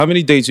How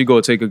many dates you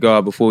gotta take a girl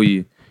out before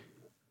you?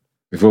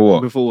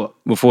 Before what?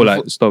 Before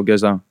like stuff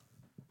gets down.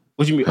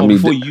 What do you mean?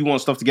 Before you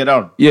want stuff to get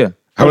down? Yeah.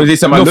 How many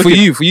dates am I No,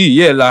 looking? for you.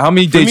 Yeah, like how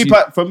many dates?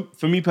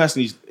 For me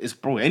personally, it's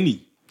bro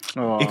any.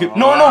 Oh. It could,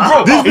 no,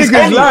 bro. This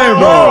nigga's lying,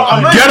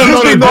 bro. Get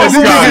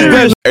another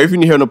guy.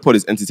 Everything you hear on the pod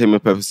is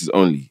entertainment purposes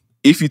only.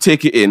 If you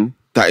take it in,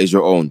 that is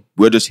your own.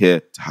 We're just here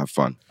to have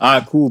fun.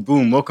 Alright, cool,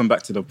 boom. Welcome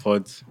back to the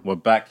pod. We're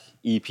back,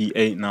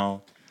 EP8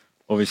 now.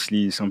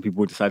 Obviously, some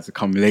people decided to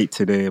come late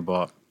today,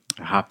 but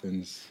it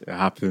happens. It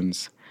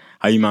happens.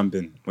 How you man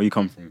been? Where you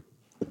come from?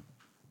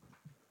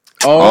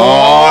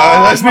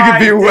 Oh, this nigga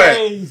being wet.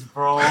 Days,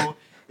 bro.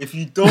 If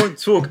you don't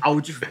talk, I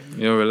would just...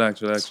 Yo,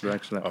 relax. Oh, so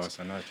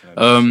nice.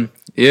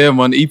 Yeah,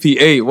 man,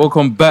 EP8,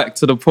 welcome back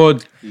to the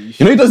pod. You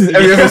know he does this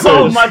every episode.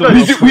 Oh my God.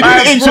 We do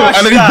the intro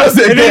and then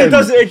he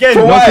does it again.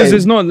 No, because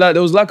it's not like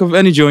there was lack of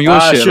energy on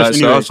your shit. Like,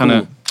 so I was trying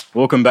to...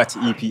 Welcome back to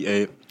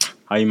EP8.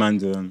 How you man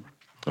doing?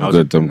 I'm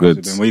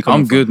good. Where you coming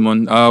I'm good,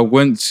 man. I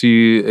went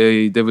to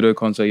a Davido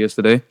concert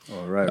yesterday,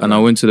 and I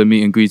went to the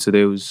meet and greet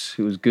today. It was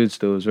good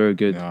still. It was very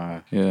good.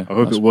 Yeah. I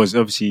hope it was.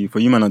 Obviously, for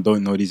you man that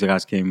don't know, these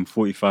guys came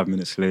 45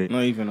 minutes late.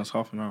 Not even, that's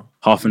half an hour.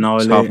 Half an hour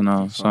late? Half an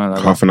hour, something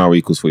like Half an hour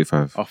equals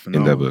 45 Half an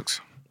in hour. their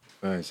books.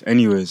 Right.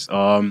 Anyways,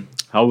 how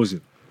was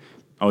it?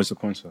 How was the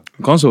concert?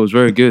 The concert was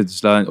very good.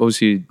 It's like,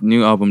 obviously,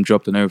 new album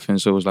dropped and everything,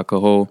 so it was like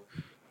a whole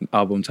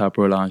album type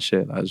rollout and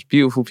shit. Like, there's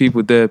beautiful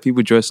people there.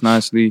 People dressed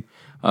nicely.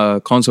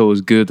 Concert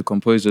was good. The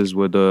composers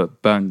were the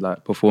band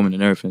like performing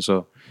and everything.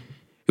 So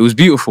it was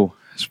beautiful.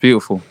 It's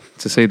beautiful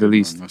to say the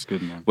least. Man, that's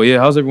good, man. But yeah,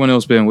 how's everyone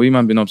else been? What you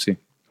man been up to?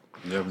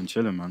 Yeah, I've been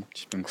chilling, man.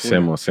 Just been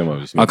cool. Same.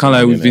 I can't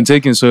like we've been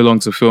taking so long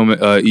to film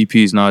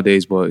EPs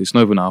nowadays, but it's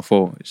not even our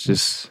fault. It's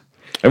just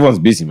everyone's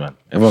busy, man.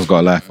 Everyone's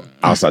got a life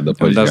outside the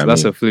pod.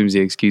 That's a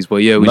flimsy excuse. But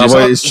yeah,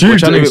 it's true. We're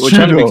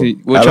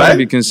trying to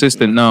be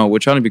consistent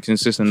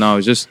now.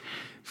 It's just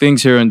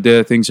things here and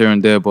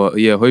there. But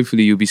yeah,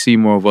 hopefully you'll be seeing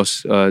more of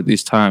us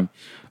this time.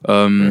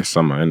 It's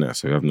summer, isn't it?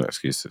 So we have no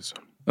excuses.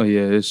 Oh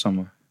yeah, it is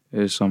summer.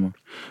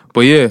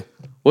 But yeah,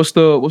 what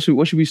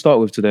should we start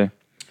with today?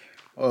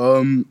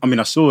 I mean,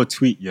 I saw a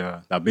tweet,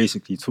 that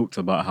basically talked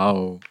about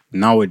how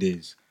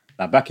nowadays,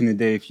 like back in the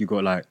day, if you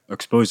got like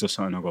exposed or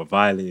something or got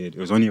violated, it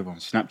was only on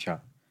Snapchat.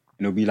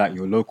 And it'll be like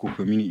your local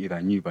community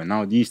that knew. But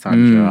now these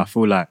times, I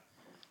feel like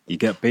you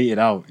get baited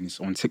out and it's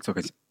on TikTok,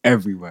 it's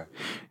everywhere.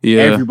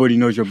 Yeah. Everybody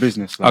knows your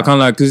business. Like, I can't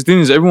like, because the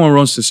thing is, everyone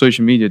runs to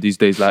social media these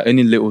days. Like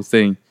any little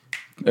thing,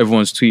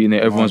 everyone's tweeting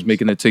it, everyone's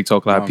making a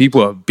TikTok. Like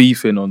people are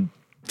beefing on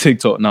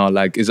TikTok now.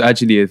 Like it's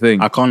actually a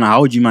thing. I can't. How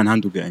would you man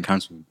handle getting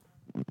cancelled?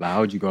 Like how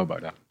would you go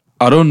about that?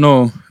 I don't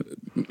know.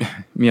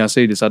 I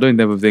say this. I don't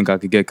ever think I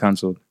could get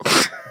cancelled.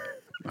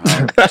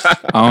 I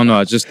don't know.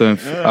 I just don't.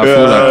 I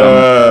feel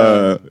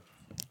like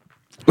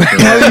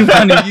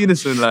in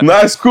unison. Like, no,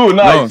 it's cool.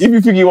 No, if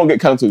you think you won't get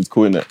cancelled, it's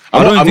cool, innit?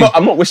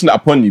 I'm not wishing that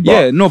upon you, but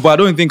yeah, no, but I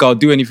don't think I'll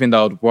do anything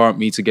that would warrant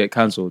me to get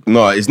cancelled.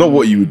 No, it's not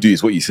what you would do;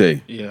 it's what you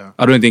say. Yeah,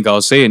 I don't think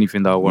I'll say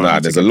anything that would warrant. Nah,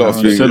 there's a lot of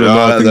things. There's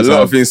a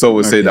lot of things someone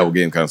would say that will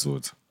get him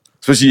cancelled.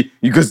 Especially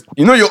because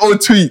you know your own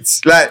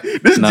tweets. Like,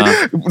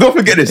 don't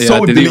forget this.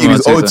 Someone deleted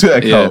his own Twitter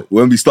account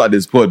when we started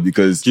this pod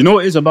because. Do you know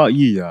what it is about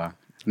you? Yeah,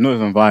 not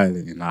even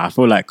violating. Like, I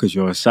feel like because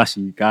you're a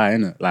sassy guy,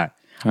 innit? Like.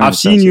 I've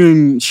seen you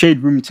in Shade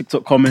Room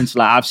TikTok comments.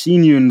 Like I've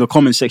seen you in the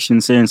comment section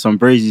saying some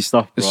brazy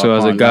stuff. Bro. So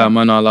as a guy, am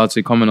I not allowed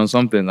to comment on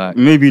something? Like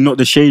maybe not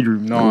the Shade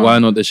Room. No. Why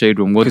not the Shade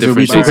Room? What difference?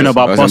 We'll be talking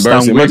about bust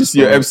down. Imagine see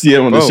your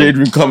FCM on the Shade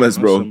Room comments,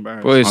 bro.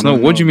 Bro, it's not.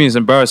 What do you mean it's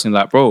embarrassing?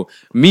 Like, bro,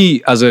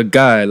 me as a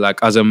guy, like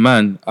as a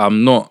man,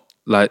 I'm not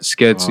like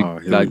scared to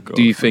like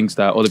do things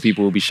that other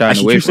people will be shying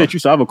away from.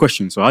 I have a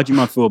question. So how do you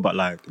man feel about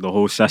like the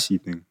whole sassy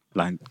thing?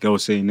 Like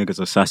girls saying niggas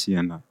are sassy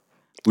and that.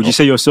 Would you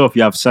say yourself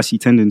you have sassy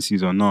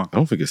tendencies or not? I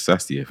don't think it's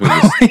sassy. I think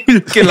it's... you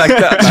looking like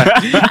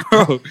that, like,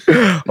 bro.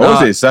 I won't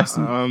say it's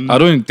sassy. I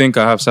don't think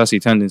I have sassy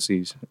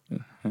tendencies.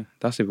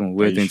 That's even a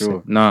weird thing to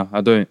say. Nah, I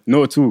don't.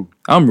 Not at all.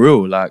 I'm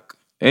real. Like,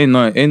 ain't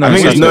no. I think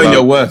it's knowing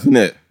your worth,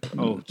 innit?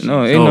 Ain't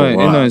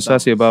nothing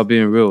sassy about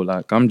being real.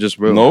 Like, I'm just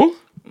real. No.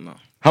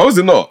 How is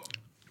it not?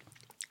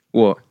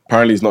 What?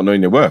 Apparently, it's not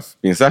knowing your worth.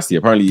 Being sassy.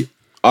 Apparently,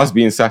 us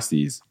being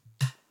sassy is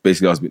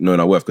basically us knowing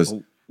our worth because.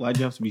 Why do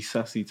you have to be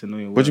sassy to know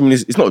your worth? What do you mean?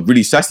 It's not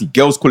really sassy.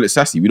 Girls call it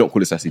sassy. We don't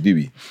call it sassy, do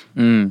we?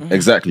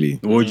 Exactly.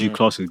 What would you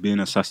class as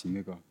being a sassy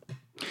nigga?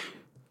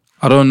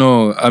 I don't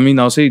know. I mean,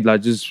 I'll say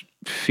like just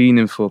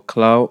feeling for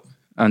clout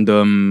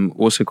and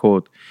what's it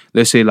called?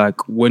 Let's say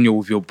like when you're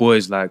with your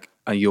boys, like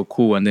and you're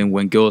cool, and then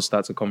when girls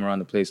start to come around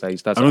the place, like you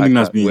start. I don't think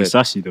that's being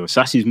sassy though.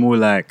 Sassy's more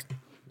like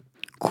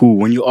cool.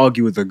 When you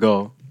argue with a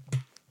girl,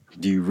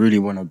 do you really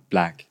want to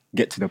like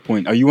get to the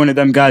point? Are you one of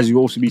them guys who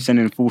also be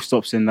sending full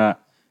stops in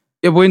that?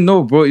 Yeah, but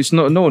no, bro, it's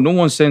not. No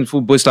one's saying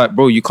full. But it's like,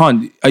 bro, you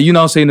can't. Are you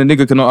now saying a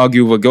nigga cannot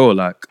argue with a girl?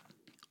 Like,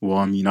 well,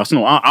 I mean, that's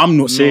not. I'm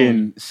not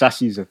saying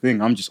sassy is a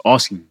thing. I'm just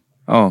asking.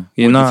 Oh,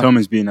 yeah, what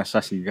determines being a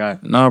sassy guy?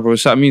 Nah, bro.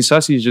 I mean,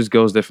 sassy is just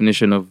girls'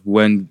 definition of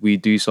when we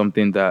do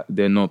something that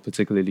they're not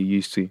particularly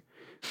used to.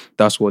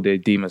 That's what they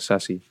deem as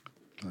sassy.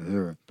 I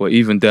hear it. But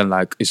even then,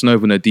 like, it's not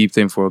even a deep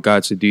thing for a guy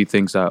to do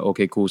things that,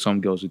 okay, cool,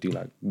 some girls would do,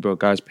 like, bro,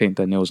 guys paint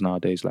their nails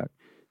nowadays, like,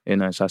 Ain't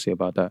nothing sassy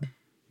about that.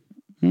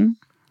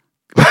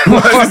 What's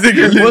wrong with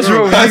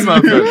you,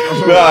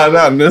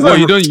 man?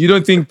 Nah. You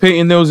don't think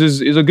painting nails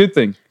is a good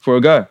thing for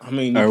a guy? I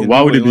mean,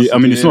 why would it be? I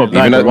mean, it's not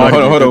bad.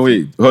 Hold on,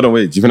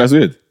 wait. Do you think that's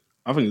weird?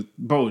 I think,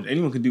 bro,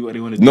 anyone can do what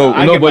they want to do. No,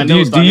 but do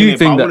you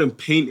think that? I wouldn't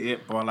paint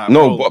it, but like,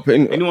 No, bro, but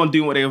anyone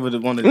doing what they want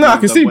to do. No, I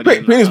can see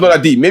painting's not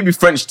that deep. Maybe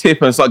French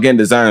tip and start getting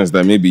designs.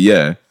 Then maybe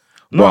No,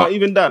 but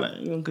even that.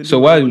 Like, so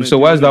why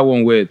is that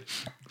one weird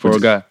for a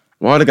guy?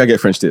 why would the guy get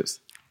French tips?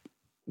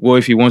 Well,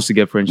 if he wants to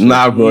get French tips.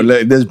 Nah, bro.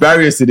 There's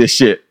barriers to this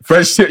shit.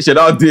 French tips, you're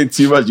not doing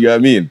too much. You know what I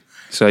mean?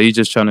 So you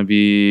just trying to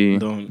be?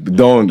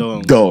 Don't.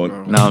 No,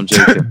 I'm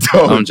joking.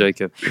 I'm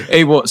joking.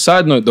 Hey, what?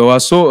 Side note though, I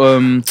saw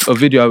a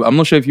video. I'm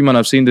not sure if you man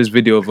have seen this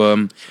video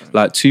of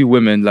like two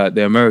women, like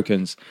they're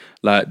Americans,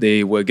 like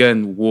they were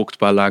getting walked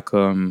by like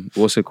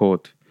what's it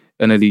called,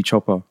 an elite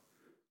chopper.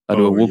 Like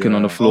they were walking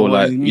on the floor,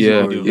 like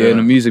in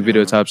a music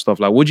video type stuff.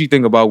 Like, what do you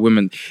think about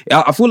women?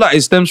 I feel like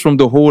it stems from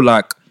the whole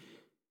like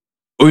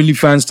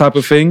OnlyFans type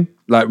of thing,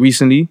 like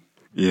recently.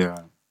 Yeah.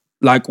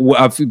 Like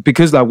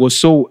because like we're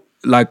so.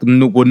 Like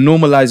we're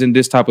normalizing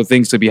this type of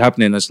things to be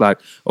happening. It's like,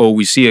 oh,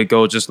 we see a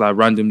girl just like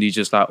randomly,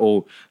 just like,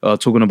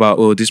 talking about,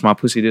 this my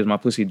pussy, that.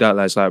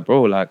 Like, it's like,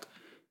 bro, like,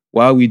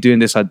 why are we doing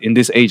this in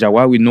this age? Like,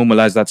 why are we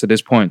normalize that to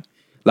this point?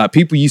 Like,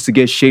 people used to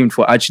get shamed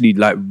for actually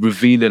like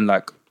revealing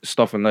like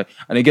stuff and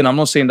again, I'm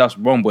not saying that's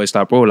wrong, but it's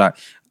like, bro, like,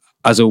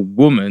 as a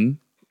woman,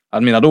 I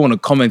mean, I don't want to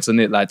comment on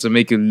it like to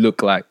make it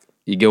look like.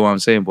 You get what I'm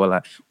saying? But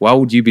like, why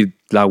would you be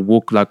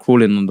like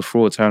crawling on the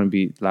floor trying to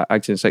be like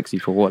acting sexy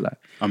for what? Like,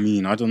 I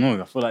mean, I don't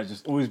know. I feel like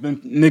there's always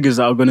been niggas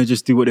that are gonna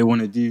just do what they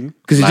want to do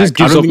because it just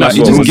gives off like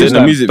it just gives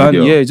that music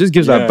video. Yeah, it just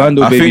gives that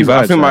bando baby vibes.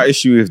 I think my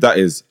issue with that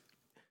is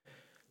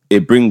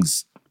it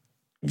brings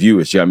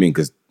viewers. You know what I mean?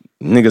 Because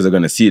niggas are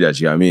gonna see that.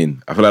 You know what I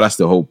mean? I feel like that's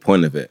the whole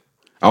point of it.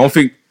 I don't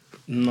think.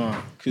 No.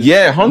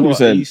 Yeah,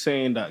 100%. Are you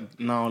saying that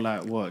now?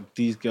 Like, what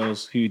these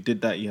girls who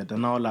did that? Yeah, they're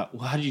now like,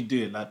 well, how do you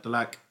do it?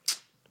 Like.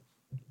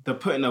 They're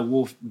putting the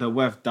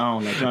wealth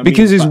down. Like, you know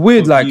because it's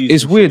weird, like,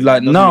 it's weird,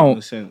 like, now,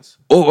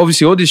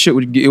 obviously, all this shit,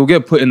 it will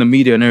get put in the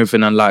media and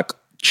everything, and, like,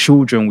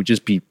 children would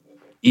just be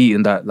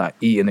eating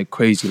it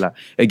crazy. Like,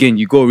 again,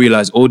 you got to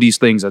realize all these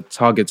things are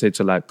targeted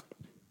to, like,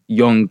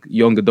 young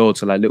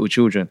adults or, like, little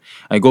children.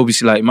 And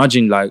obviously, like,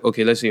 imagine, like,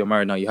 okay, let's say you're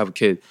married now, you have a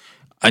kid,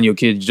 and you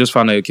just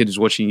found out your kid is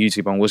watching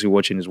YouTube, and what's he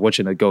watching? Is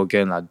watching a girl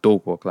getting, like,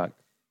 dog walk, like,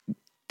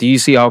 do you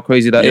see how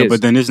crazy that is? Yeah,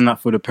 but then isn't that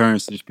for the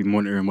parents to just be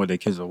monitoring what their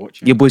kids are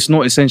watching? Yeah, but it's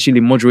not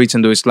essentially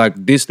moderating though. It's like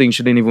this thing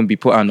shouldn't even be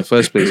put out in the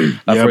first place.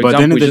 Like, yeah, for but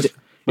example,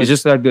 it's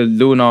just like the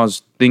Lil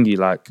Nas thingy,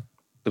 like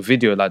the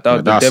video, like that.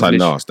 Yeah, that's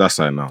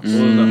like now.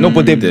 No,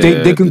 but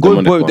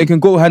they can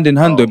go hand in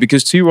hand though,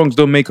 because two wrongs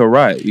don't make a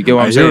right. You get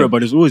what I'm saying? But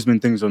there's always been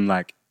things on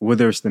like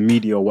whether it's the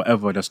media or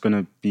whatever that's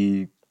gonna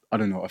be, I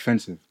don't know,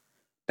 offensive.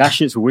 That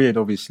shit's weird,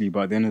 obviously,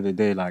 but at the end of the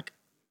day, like,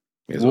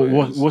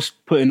 what's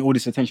putting all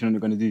this attention on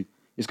they're gonna do?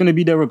 It's going to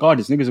be there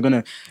regardless. Niggas are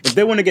going to... If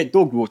they want to get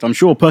dog walked, I'm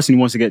sure a person who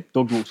wants to get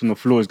dog walked on the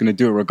floor is going to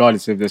do it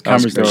regardless if there's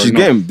cameras there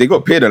or not. They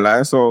got paid a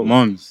lot, so...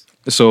 Mums.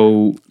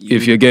 So,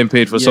 if you're getting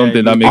paid for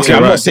something, that makes it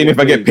I'm right. not saying if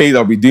I get paid,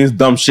 I'll be doing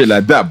dumb shit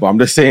like that, but I'm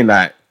just saying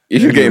that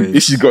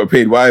if she's got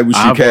paid, why would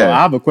she care?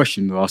 I have a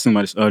question, though. I was thinking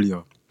about this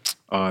earlier.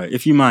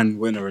 If you, man,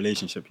 were in a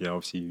relationship, yeah,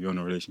 obviously, you're in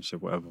a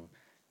relationship, whatever.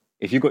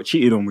 If you got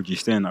cheated on, would you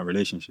stay in that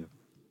relationship?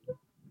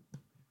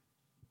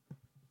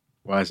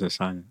 Why is there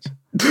silence?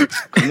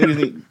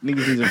 Niggas need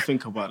to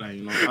think about that,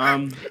 you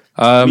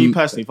know. Me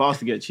personally, if I was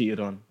to get cheated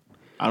on,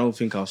 I don't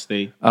think I'll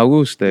stay. I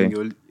will stay. I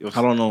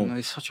don't know.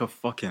 You're such a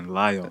fucking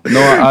liar.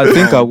 No,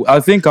 I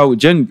think I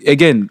would.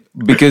 Again,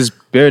 because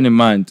bearing in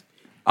mind,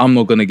 I'm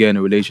not gonna get in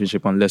a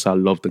relationship unless I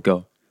love the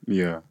girl.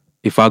 Yeah.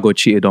 If I got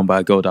cheated on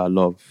by a girl that I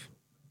love,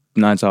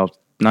 9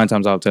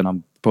 times out of 10,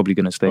 I'm probably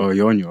gonna stay. Oh,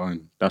 you're on your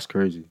own. That's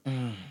crazy.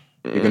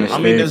 You're gonna stay. I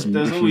mean, there's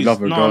always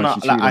love a girl.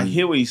 like, I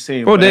hear what he's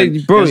saying, bro.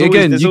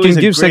 Again, you can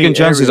give second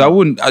chances.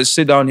 Area. I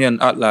sit down here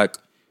and act like.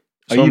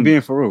 Are you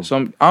being for real?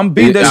 I'm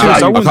being there.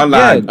 I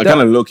kind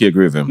of low-key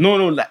agree with him. No,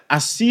 like I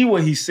see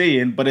what he's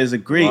saying, but there's a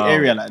great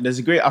area. Like there's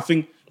a great. I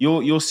think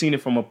you're seeing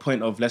it from a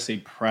point of, let's say,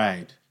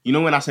 pride. You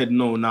know, when I said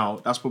no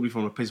now, that's probably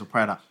from a place of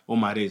pride. Like, oh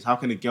my days, how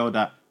can a girl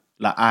that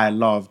like I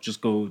love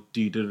just go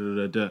do da da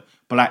da da?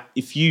 But like,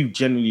 if you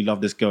genuinely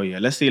love this girl, yeah,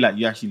 let's say like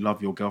you actually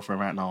love your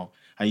girlfriend right now,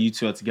 and you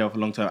two are together for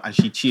a long time, and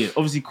she cheated.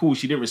 Obviously, cool.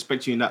 She didn't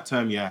respect you in that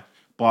term, yeah.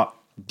 But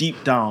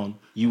deep down,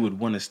 you would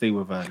want to stay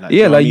with her. Like,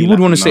 yeah, like you would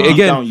want to stay.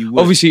 Again,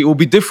 obviously, it will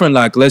be different.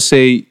 Like, let's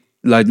say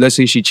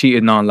she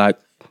cheated now. Like,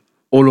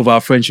 all of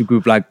our friendship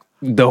group, like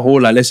the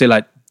whole, like, let's say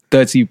like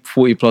 30,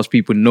 40 plus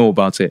people know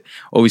about it.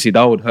 Obviously,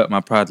 that would hurt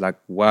my pride. Like,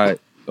 why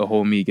the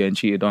whole me getting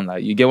cheated on?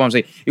 Like, you get what I'm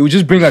saying? It would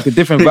just bring like a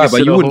different vibe.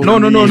 But you would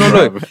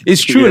no.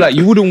 It's true. Like,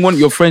 you wouldn't want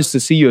your friends to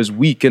see you as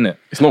weak, innit?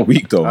 It's not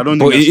weak though. I don't.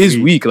 But it is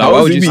weak. Like,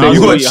 why would you stay? You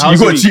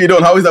got cheated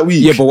on. How is that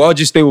weak? Yeah, but why would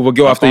you stay with a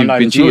girl after you've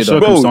been cheated on?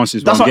 Bro,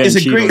 that's why it's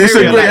a great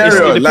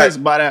area. Like,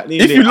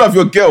 if you love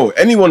your girl,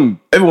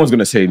 everyone's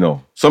gonna say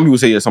no. Some people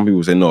say yes, some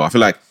people say no. I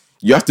feel like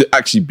you have to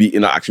actually be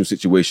in that actual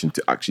situation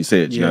to actually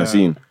say it. You know what I'm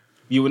saying?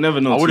 You would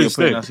never know. I wouldn't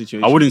put in stay. that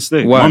situation. I wouldn't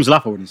stay. Why? Mum's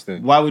life, I wouldn't stay.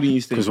 Why wouldn't you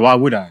stay? Because why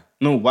would I?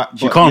 No, why?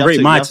 She can't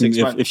rate my team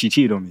if she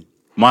cheated on me.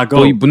 My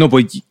girl.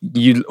 But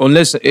you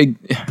unless Yeah,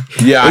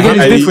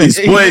 it's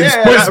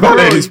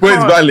different. His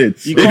point's valid.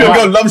 If your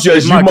girl loves you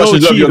as much as you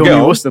love your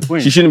girl, what's the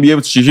point? She shouldn't be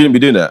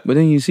doing that. But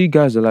then you see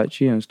guys that like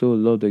cheat and still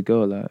love their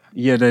girl. Like,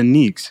 yeah, they're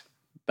neeks.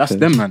 That's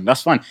them, man.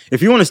 That's fine.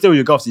 If you want to stay with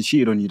your girl if she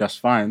cheated on you, that's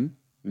fine.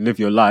 Live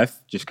your life.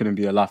 Just couldn't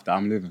be a life that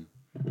I'm living.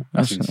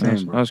 That's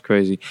insane, bro. That's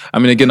crazy. I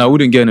mean, again, I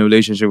wouldn't get in a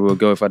relationship with a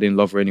girl if I didn't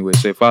love her anyway.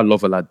 So if I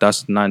love her, like,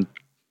 that's 90%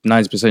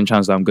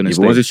 chance that I'm gonna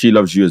stay. What if she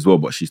loves you as well,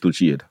 but she still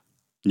cheated?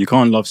 You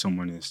can't love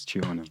someone and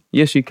cheat on them.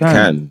 Yes, you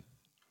can.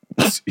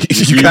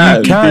 You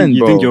can.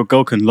 You think your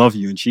girl can love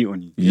you and cheat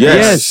on you?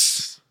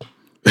 Yes.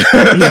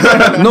 That's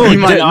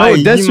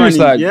just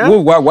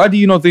like, why do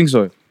you not think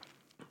so?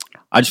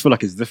 I just feel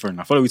like it's different.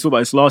 I feel like we talked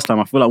about this last time.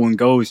 I feel like when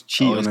girls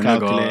cheat on a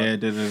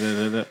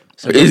nigga,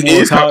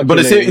 but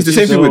it's the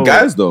same thing with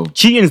guys though.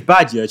 Cheating's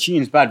bad, yeah.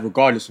 Cheating's bad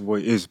regardless of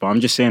what it is. But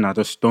I'm just saying, I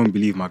just don't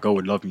believe my girl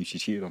would love me if she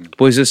cheated on me.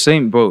 But it's the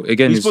same, bro.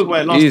 Again, it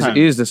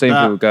is the same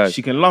thing with guys.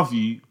 She can love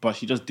you, but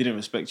she just didn't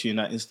respect you in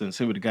that instant.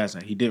 Same with the guys,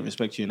 like he didn't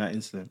respect you in that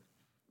instant.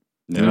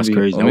 Yeah, that's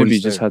crazy. Or maybe it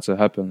just had to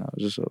happen.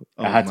 It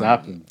had to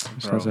happen.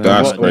 That's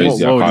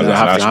crazy.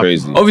 That's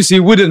crazy. Obviously, it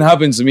wouldn't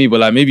happen to me, but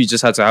like maybe it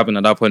just had to happen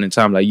at that point in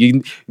time. Like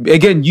you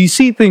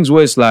see things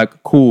where it's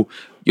like, cool,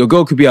 your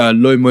girl could be at a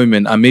low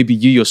moment, and maybe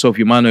you yourself,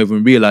 you might not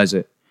even realize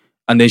it,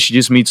 and then she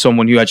just meets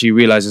someone who actually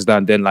realizes that,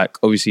 and then like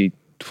obviously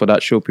for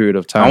that short period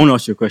of time. I want to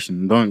ask you a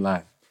question. Don't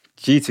lie.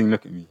 Cheating.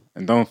 Look at me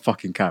and don't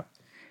fucking cap.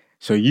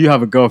 So you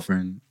have a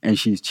girlfriend and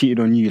she's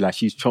cheated on you, like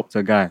she's chopped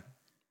a guy.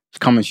 She's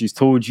come and she's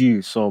told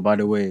you. So by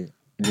the way,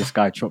 this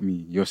guy chopped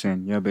me. You're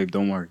saying, yeah, babe,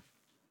 don't worry.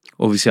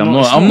 Obviously, I'm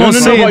not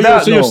saying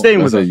that. So you're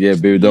staying with her. Yeah,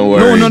 babe, don't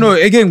worry. No.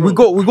 Again, we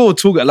got to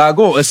talk. Like, I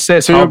got to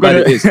assess how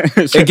bad it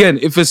is. Again,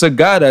 if it's a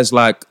guy that's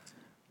like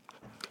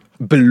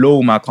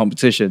below my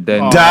competition,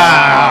 then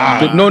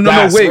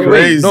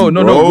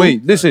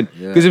wait. Listen,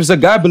 because if it's a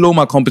guy below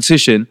my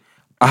competition,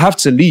 I have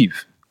to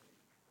leave.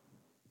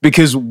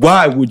 Because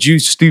why would you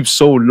stoop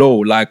so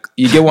low? Like,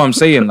 you get what I'm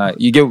saying? Like,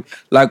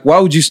 why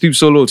would you stoop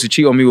so low to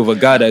cheat on me with a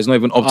guy that is not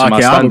even up to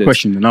my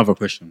standards? I have another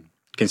question.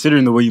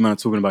 Considering the way you man are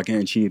talking about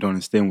getting cheated on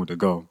and staying with a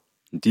girl,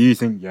 do you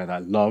think,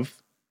 that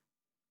love,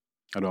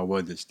 how do I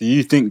word this? Do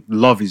you think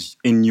love is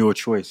in your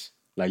choice?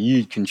 Like,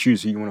 you can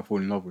choose who you want to fall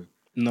in love with?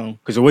 No.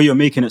 Because the way you're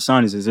making it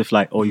sound is as if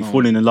like, you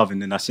fall in love and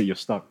then that's it, you're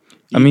stuck.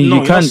 I mean,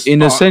 you can,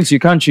 in a sense, you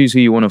can choose who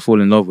you want to fall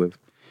in love with.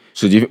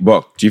 So do you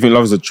think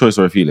love is a choice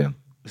or a feeling?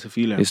 It's a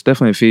feeling. It's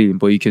definitely a feeling,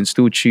 but you can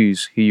still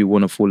choose who you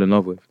want to fall in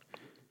love with.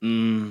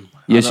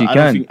 Yes, you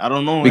can. I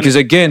don't know. Because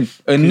again,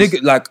 a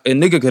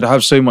nigga could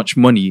have so much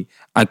money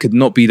and could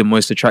not be the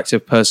most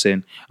attractive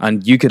person,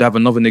 and you could have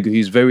another nigga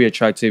who's very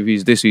attractive,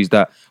 who's this, who's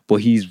that, but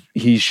he's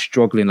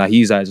struggling, like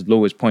he's at his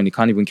lowest point. He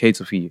can't even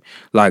cater for you.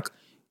 Like,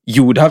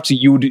 you would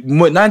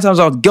 9 times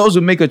out, girls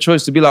would make a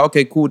choice to be like,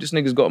 okay, cool, this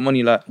nigga's got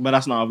money, like. But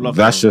that's not love.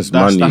 That's just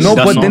money. They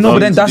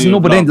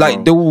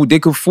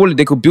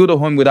could build a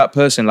home with that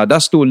person. Like,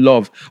 that's still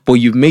love. But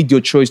you've made your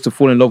choice to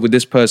fall in love with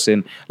this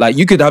person. Like,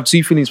 you could have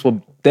two feelings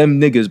for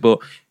them niggas, but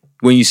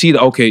when you see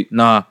that, okay,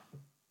 nah,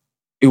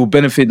 it will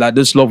benefit. Like,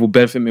 this love will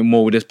benefit me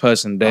more with this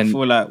person. Then I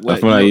feel like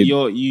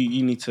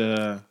you need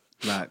to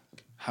like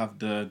have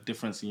the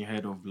difference in your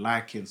head of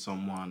liking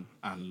someone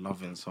and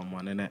loving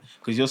someone, innit?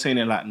 Because you're saying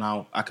it like,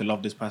 now I can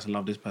love this person.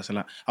 Like, I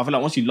feel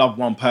like once you love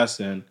one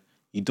person,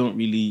 you don't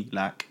really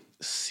like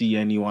see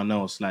anyone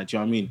else. Like, do you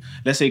know what I mean?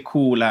 Let's say,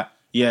 cool, like,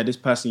 yeah, this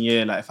person,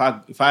 yeah, like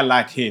if I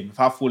like him, if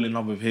I fall in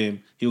love with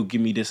him, he'll give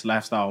me this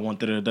lifestyle I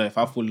want. If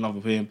I fall in love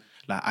with him,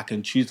 like, I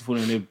can choose to fall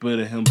in love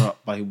with him,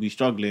 but he'll be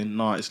struggling.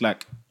 No, it's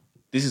like,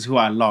 this is who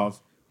I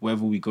love.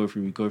 Wherever we go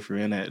through,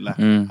 innit? Like,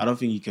 I don't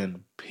think you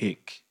can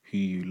pick who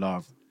you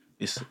love.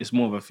 It's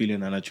more of a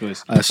feeling than a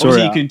choice.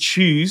 Obviously, you can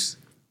choose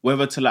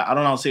whether to, like, I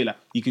don't know how to say, like,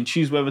 you can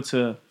choose whether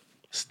to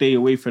stay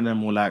away from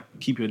them or like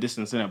keep your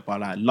distance in it. But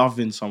like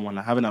loving someone,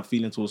 like having that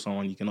feeling towards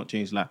someone, you cannot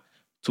change. Like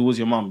towards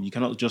your mum, you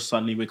cannot just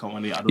suddenly wake up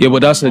one day.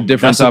 But that's a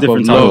different type of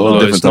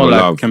love. Different type of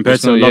love compared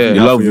to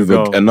love with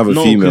another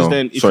female.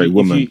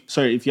 Woman.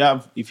 If you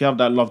have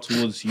that love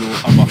towards your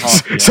other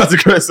half,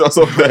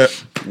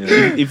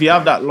 if you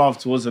have that love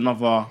towards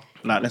another,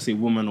 like let's say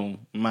woman or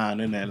man,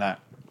 in there, like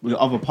with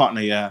your other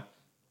partner,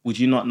 would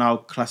you not now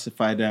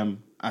classify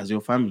them as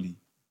your family?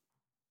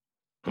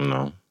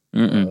 No.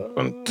 I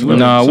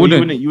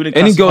wouldn't. You wouldn't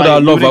any girl that I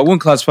love, I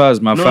wouldn't classify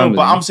as my family. No,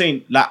 but I'm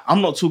saying, like,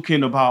 I'm not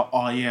talking about,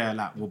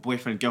 like, we're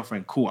boyfriend,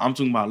 girlfriend, cool. I'm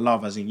talking about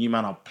love, as in you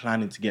man are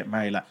planning to get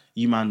married. Like,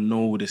 you man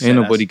know this. Ain't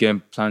nobody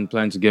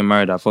planning to get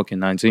married at fucking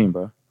 19,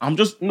 bro. I'm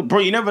just, bro,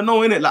 you never know,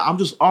 innit? Like, I'm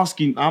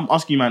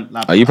asking, man.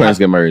 Like, are you planning to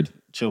get married?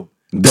 Chill.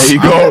 There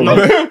you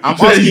go.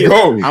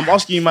 I'm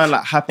asking you, man,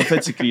 like,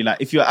 hypothetically,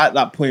 like, if you're at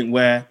that point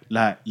where,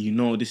 like, you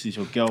know this is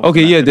your girl.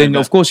 Okay, like, then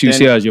of course you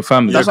see her as your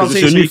family. That's what I'm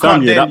saying.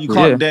 So you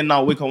can't then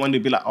now wake up one day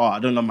and be like, oh, I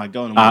don't love my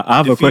girl anymore. I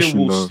have a question,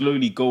 though. The feeling will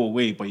slowly go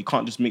away, but you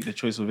can't just make the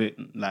choice of it,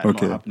 like, not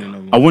happening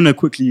anymore. I want to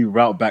quickly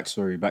route back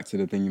to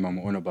the thing you man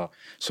were on about.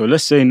 So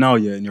let's say now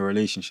you're in your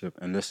relationship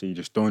and let's say you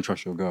just don't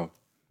trust your girl.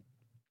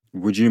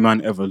 Would you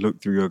man ever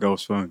look through your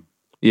girl's phone?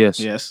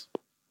 Yes.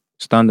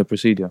 Standard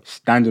procedure.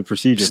 Standard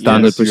procedure.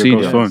 Standard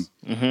procedure.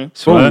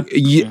 Phone.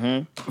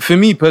 For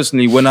me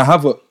personally, when I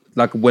have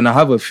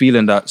a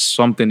feeling that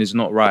something is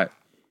not right,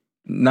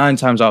 9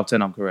 times out of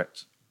 10 I'm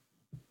correct.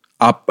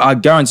 I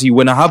guarantee you,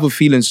 when I have a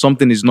feeling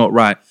something is not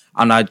right,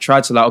 and I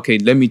try to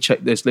let me check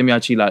this, let me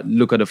actually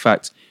look at the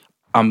facts,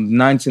 I'm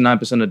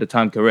 99% of the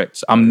time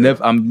correct. I'm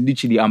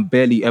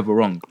barely ever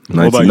wrong.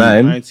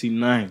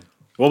 99.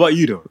 What about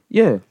you though?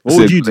 Yeah. What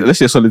would you do? Let's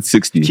say a solid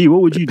 60. Gee,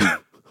 what would you do?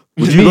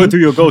 Would you go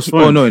through your girl's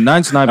phone? Oh no,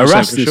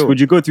 99% for sure. Would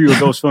you go through your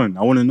girl's phone?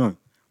 I want to know.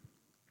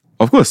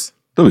 Of course.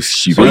 That was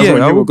stupid. So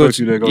yeah, I would go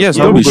through their girl's phone. Yes,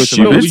 I would go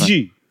through my girl's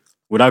phone.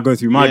 Would I go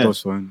through my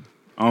girl's phone?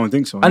 I don't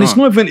think so. And it's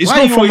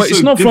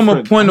not from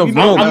a point of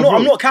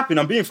I'm not capping.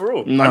 I'm being for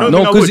real.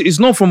 No, because it's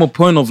not from a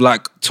point of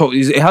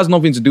it has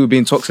nothing to do with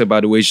being toxic.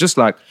 By the way, it's just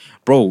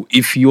bro,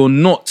 if you're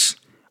not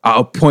at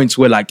a point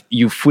where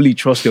you fully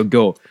trust your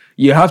girl,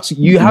 you have to.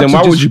 Then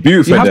why would you be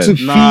with her? You have to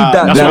feed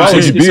that. Why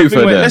would you be with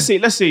her?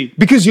 Let's say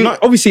because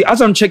obviously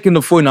as I'm checking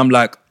the phone, I'm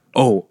like,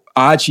 oh,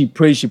 I actually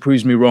pray she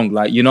proves me wrong.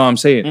 You know what I'm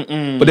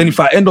saying? But then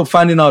if I end up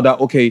finding out that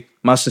okay,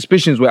 my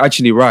suspicions were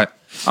actually right,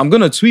 I'm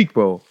gonna tweak,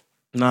 bro.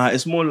 Nah,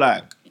 it's more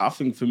I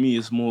think for me,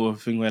 it's more of a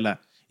thing where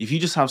if you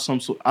just have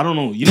some sort, I don't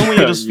know, you know when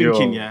you're just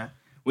thinking,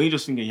 when you're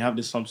just thinking, you have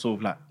this some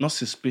sort of not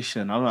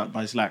suspicion, I don't know,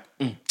 but it's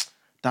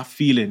that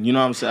feeling, you know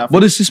what I'm saying?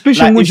 But the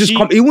suspicion would just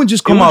come, it wouldn't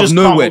just come out of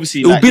nowhere.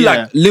 It would be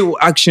little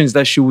actions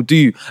that she would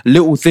do,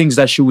 little things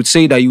that she would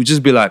say that you would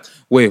just be like,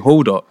 wait,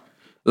 hold up.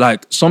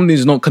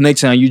 Something's not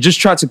connecting, and you just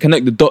try to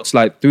connect the dots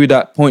through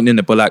that point in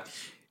it. But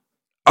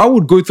I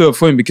would go through a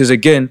phone because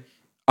again,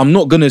 I'm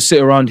not gonna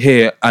sit around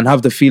here and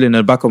have the feeling in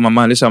the back of my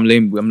mind. Listen, I'm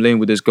laying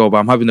with this girl, but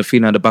I'm having the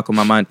feeling in the back of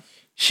my mind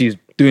she's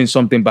doing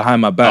something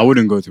behind my back. I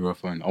wouldn't go through her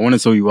phone. I want to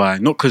tell you why.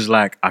 Not because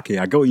okay,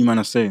 I get what you man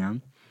are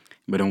saying,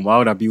 but then why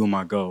would I be with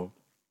my girl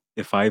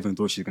if I even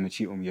thought she's gonna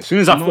cheat on me? As soon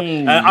as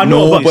I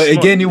know, but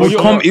again, it would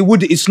come. It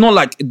would. It's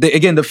not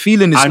the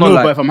feeling is not. I know,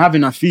 but if I'm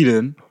having that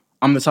feeling,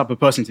 I'm the type of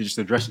person to just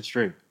address it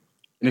straight.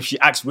 And if she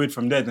acts weird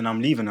from there, then I'm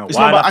leaving her.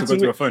 Why do I have to go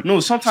through her phone? No,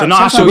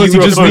 sometimes. So you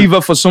just leave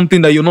her for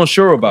something that you're not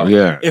sure about.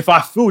 Yeah. If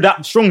I feel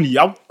that strongly,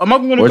 am I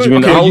going to go? What do you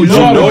mean? How would you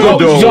know,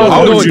 though?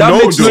 How would you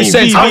know, though?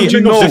 How would you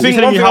know? The thing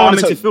how I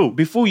meant to feel.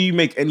 Before you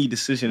make any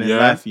decision in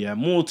life,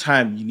 more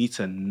time you need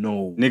to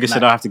know. Nigga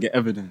said I have to get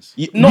evidence.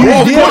 No,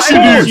 of course you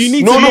do. You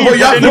need to know. But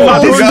you have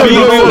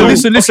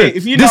to listen. This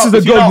is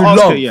the girl you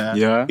love.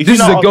 Yeah. This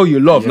is the girl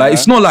you love.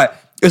 It's not like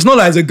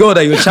it's a girl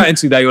that you're chatting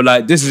to that you're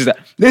like, this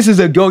is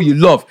a girl you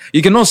love.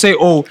 You cannot say,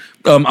 oh,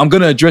 I'm going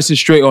to address it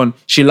straight on.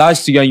 She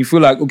lies to you and you feel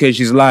like, okay,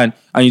 she's lying.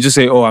 And you just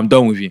say, oh, I'm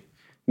done with you.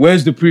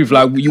 Where's the proof?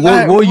 What are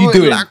you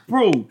doing?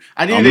 Bro,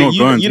 at the end of the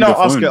day, you not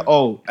ask her,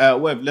 oh,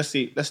 Web, let's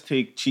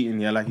take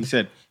cheating, like he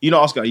said. You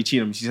don't ask her, are you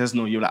cheating on me? She says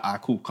no. You're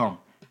like, cool, come.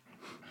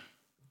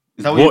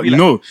 Is that what you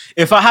No.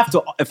 If I have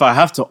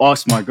to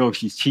ask my girl if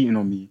she's cheating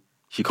on me,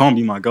 she can't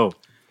be my girl.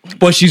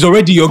 But she's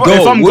already your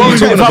girl. If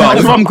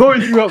I'm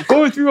going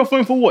through your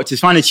phone for what? Just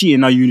find a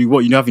cheating now. You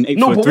haven't ate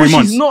for 3 months. No, but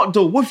she's not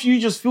though. What if you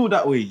just feel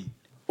that way?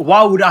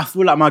 Why would I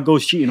feel like my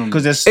girl's cheating on me?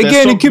 Because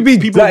it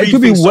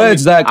could be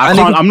words like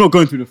I'm not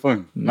going through the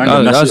phone.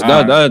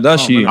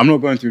 That's you. I'm not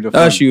going through the phone.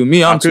 That's you.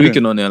 Me, I'm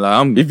tweaking on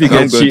it. If you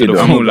get cheated,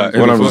 what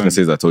I'm just gonna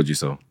say is I told you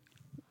so.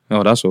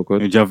 Oh, that's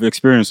awkward. Did you have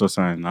experience or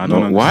something? I don't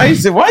know. Why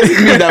is it me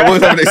that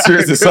won't have an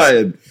experience in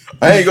something?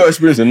 I ain't got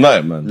experience in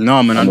night, man.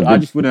 No, man. I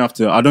just wouldn't have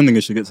to. I don't think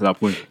it should get to that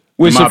point.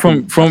 Wait, so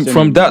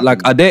from that,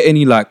 are there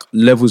any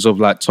levels of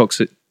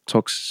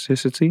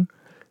toxicity?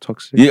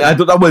 Yeah, I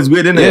thought that was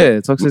weird, innit? Yeah,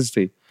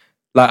 toxicity.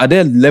 Are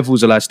there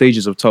levels of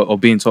stages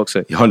of being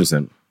toxic?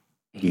 100%.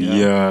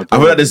 Yeah. I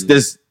feel like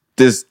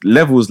there's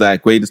levels where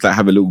you just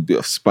have a little bit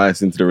of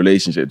spice into the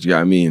relationship. Do you know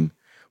what I mean?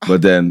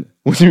 But then,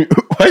 why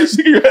are you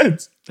shaking your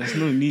head? There's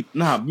no need.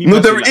 Nah,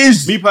 there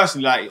is. Me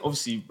personally,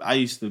 obviously, I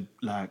used to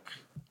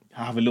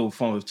have a little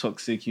fun with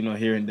toxic,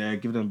 here and there,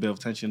 give them a bit of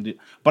attention.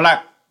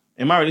 But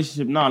in my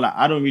relationship now,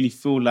 I don't really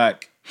feel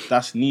like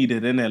that's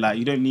needed, innit?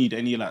 You don't need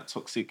any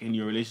toxic in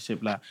your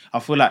relationship. I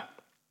feel like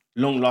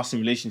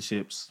long-lasting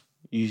relationships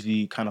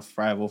usually kind of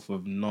thrive off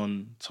of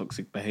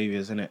non-toxic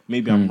behaviors, innit?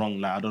 Maybe I'm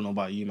wrong. I don't know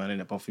about you, man,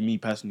 innit? But for me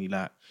personally,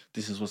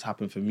 this is what's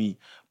happened for me.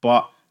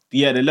 But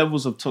yeah, the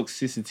levels of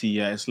toxicity,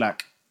 it's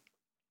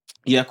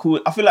cool.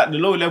 I feel like the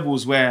low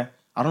levels where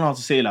I don't know how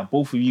to say it,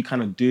 both of you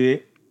kind of do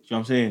it. You know what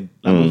I'm saying?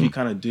 Both of you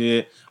kind of do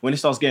it. When it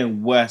starts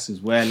getting worse is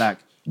where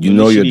you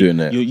know you're doing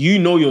it. You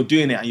know you're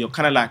doing it, and you're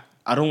kind of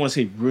I don't want to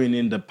say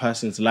ruining the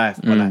person's life,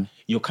 but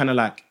you're kind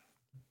of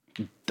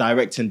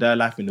directing their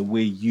life in the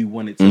way you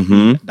want it to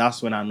be.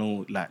 That's when I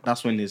know,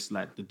 that's when it's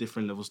the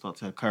different levels start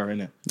to occur,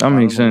 innit? That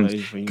makes sense.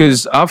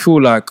 Because I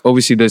feel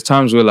obviously there's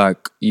times where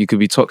you could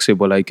be toxic,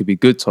 but you could be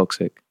good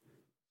toxic.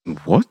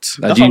 What?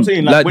 That's what I'm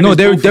saying. No,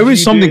 there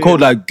is something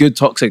called good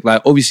toxic.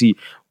 Obviously,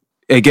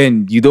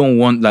 again, you don't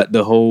want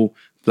the whole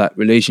like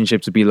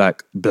relationship to be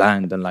like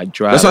bland and like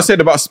dry. That's what I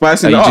said about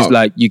spicing it you up. just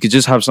like you could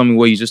just have something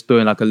where you're just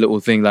doing like a little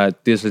thing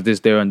like this is this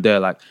there and there,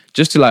 like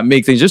just to like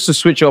make things, just to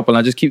switch up and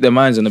like just keep their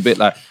minds in a bit.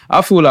 Like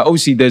I feel like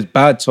obviously there's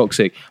bad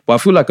toxic, but I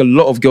feel like a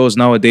lot of girls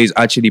nowadays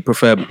actually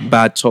prefer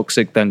bad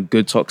toxic than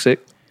good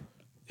toxic.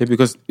 Yeah,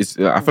 because it's.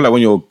 I feel like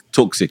when you're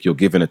toxic, you're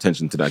giving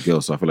attention to that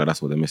girl. So I feel like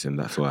that's what they're missing.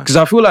 That's why. Because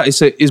I feel like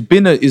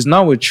it's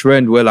now a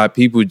trend where like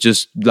people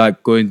just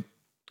like going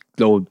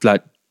or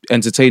like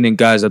entertaining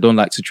guys that don't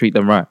like to treat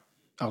them right.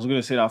 I was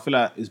gonna say that I feel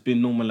like it's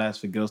been normalized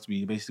for girls to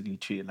be basically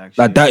treated like shit.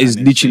 Like that is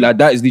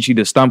literally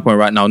the standpoint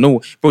right now. No,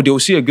 bro, they'll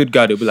see a good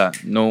guy, they'll be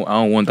like, no, I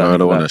don't want that. I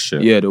don't want that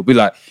shit. Yeah, they'll be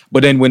like,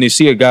 but then when they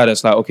see a guy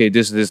that's like, okay,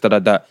 this,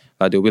 that,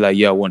 like they'll be like,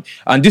 yeah, I want.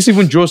 And this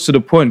even draws to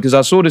the point because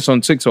I saw this on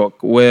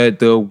TikTok where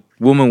the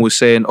woman was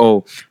saying,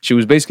 she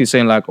was basically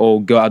saying like,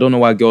 girl, I don't know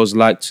why girls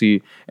like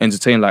to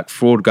entertain like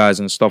fraud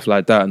guys and stuff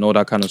like that and all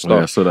that kind of stuff.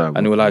 Yeah, I saw that.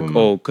 And they were like,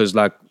 because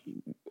like,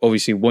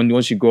 obviously,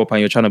 once you grow up and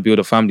you're trying to build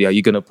a family, are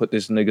you gonna put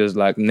this nigga's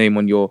like name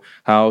on your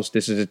house?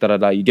 This is it,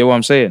 da. You get what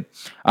I'm saying?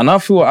 And I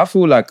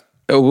feel like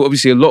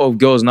obviously a lot of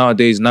girls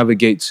nowadays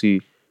navigate to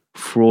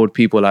fraud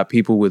people, like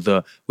people with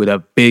the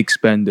big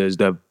spenders,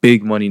 the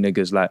big money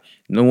niggas. Like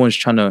no one's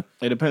trying to.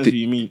 It depends who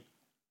you meet.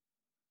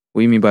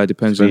 What do you mean by it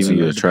depends who you meet?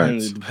 It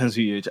depends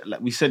who you attract.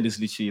 Like we said this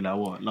literally like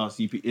what last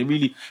EP. It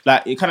really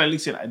like it kind of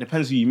links it. Like, it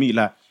depends who you meet.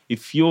 Like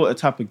if you're a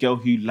type of girl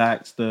who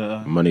likes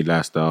the money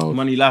lifestyle,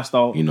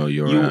 you know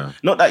you're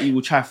not that you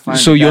will try to find.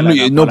 So you're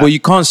but you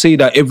can't say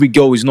that every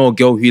girl is not a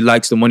girl who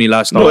likes the money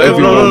lifestyle.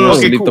 Everyone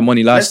wants to live the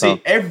money lifestyle.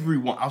 Let's say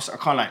everyone. I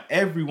can't like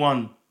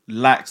everyone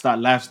likes that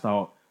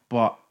lifestyle,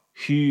 but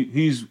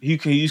who's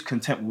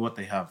content with what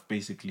they have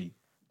basically.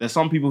 There's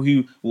some people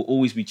who will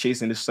always be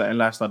chasing this certain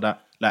lifestyle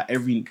that like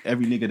every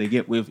nigga they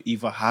get with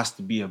either has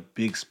to be a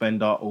big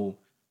spender or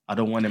I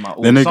don't want him at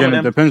all. Then again,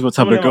 it depends what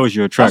type of girls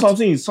you attract. That's what I'm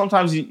saying.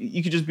 Sometimes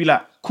you could just be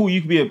like, cool,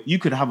 you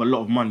could have a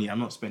lot of money and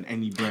not spend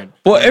any bread.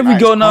 But every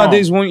girl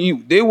nowadays want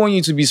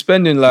you to be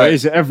spending like. But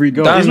is it every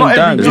girl? It's not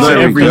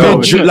every girl.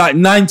 Like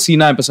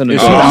 99% of girls.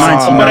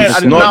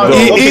 It's not.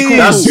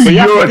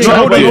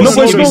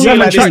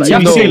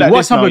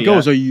 What type of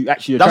girls are you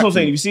actually attracting? That's what I'm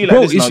saying. If you see it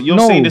like this now, you're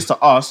saying this to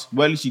us.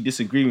 We're literally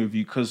disagreeing with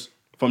you because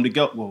from the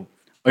girl, well.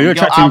 Are you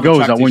attracting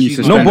girls that want you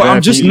to spend? No, but I'm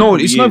just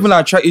it's not even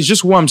like attract. It's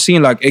just what I'm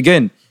seeing. Like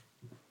again,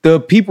 the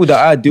people that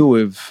I deal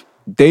with,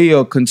 they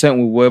are content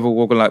with whatever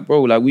we're like,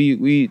 bro. Like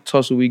we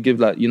tussle, we give,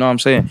 like, you know what I'm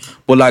saying.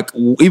 But like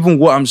even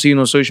what I'm seeing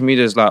on social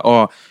media is like,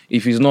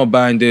 if he's not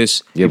buying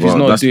this, if he's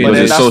not doing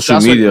this, social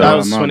media.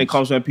 That's when it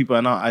comes when people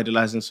are not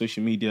idolizing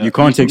social media. You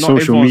can't take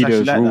social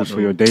media as rules for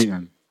your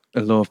dating.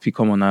 A lot of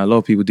people come on now. A lot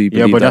of people do.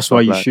 Yeah, but that's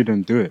why you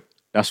shouldn't do it.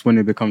 That's when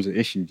it becomes an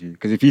issue, G.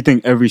 Because if you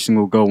think every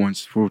single girl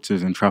wants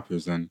fruiters and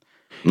trappers, then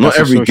not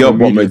every girl,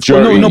 but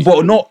majority. No,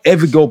 but not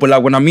every girl. But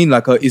like when I mean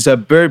like it's a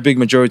very big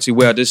majority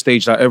where at this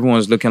stage like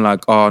everyone's looking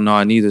like, oh no,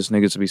 I need this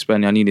nigga to be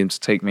spending. I need him to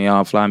take me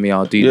out, fly me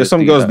out. Yeah,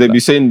 some girls they be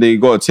saying they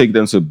gotta take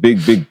them to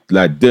big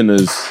like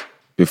dinners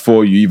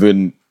before you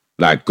even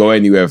like go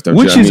anywhere with them.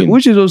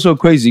 Which is also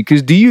crazy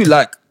because do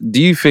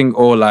you think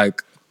or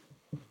like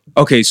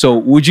okay, so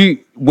would you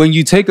when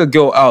you take a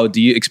girl out,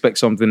 do you expect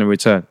something in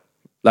return?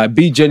 Like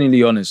be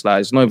genuinely honest.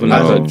 Like it's not even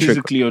like a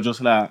physically or just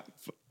like.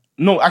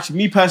 No, actually,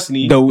 me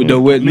personally,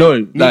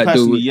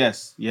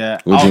 yes, yeah.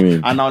 What do you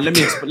mean? And now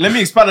let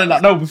me expand on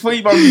that. No, before you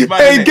even move,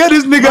 hey, get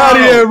this nigga out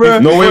of here, bro.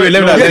 No, wait,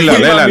 let me.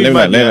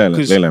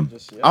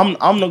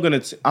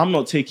 I'm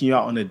not taking you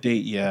out on a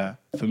date, yeah.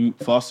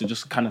 For us to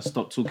just kind of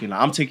stop talking.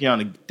 Like, I'm taking you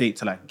on a date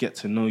to like get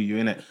to know you,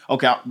 innit?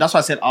 Okay, that's why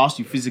I said ask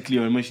you physically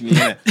or emotionally,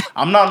 innit?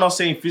 I'm not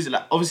saying physically.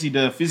 Like, obviously,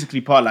 the physically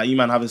part, like you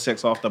man having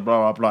sex after, blah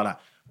blah blah, like.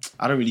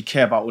 I don't really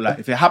care about all that.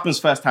 If it happens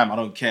first time, I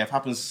don't care. If it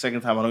happens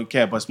second time, I don't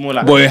care. But it's more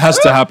like, but it has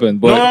to happen.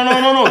 But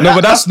no. No,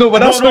 but that's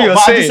what you're saying.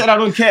 I just said I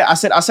don't care. I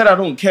said I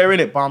don't care in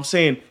it. But I'm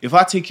saying if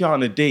I take you out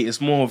on a date,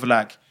 it's more of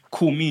like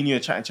cool. Me and you are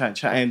chatting,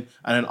 and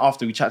then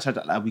after we chat,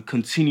 like we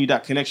continue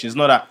that connection. It's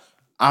not that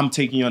I'm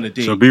taking you on a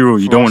date. So be real,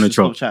 you don't want to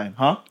chop. Chatting,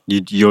 huh?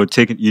 You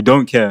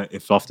don't care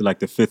if after like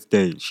the 5th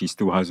date she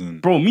still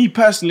hasn't. Bro, me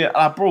personally,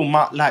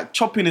 like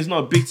chopping is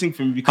not a big thing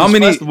for me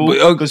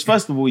because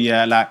first of all,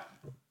 yeah, like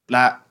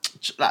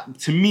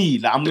to me,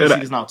 like I'm gonna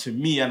say this now. To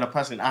me and the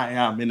person I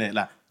am in it,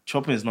 like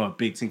chopping is not a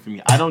big thing for me.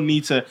 I don't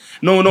need to.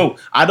 No,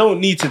 I don't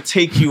need to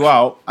take you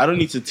out. I don't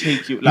need to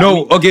take you.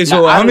 Like, okay.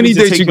 So how many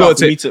dates you go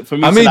take?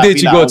 How many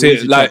dates you go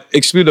take? Like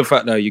exclude the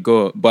fact that you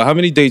go. But how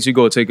many dates you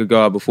go take a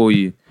girl out before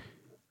you?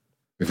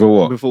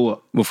 Before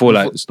what? Before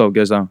like stuff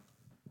gets down.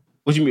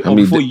 What do you mean?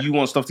 Before you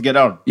want stuff to get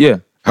down? Yeah.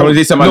 How many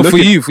dates am I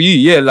looking? For you,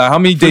 yeah. Like how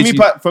many dates?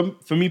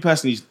 For me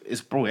personally,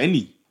 it's bro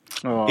any.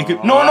 Oh.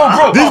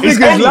 No, bro. This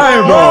nigga's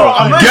lying, bro.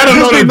 Get a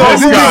load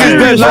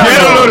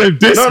of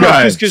this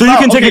guy. So you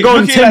can take a girl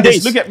on 10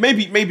 dates. Look at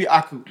maybe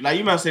I could, like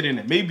you man said in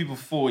it. Maybe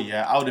before,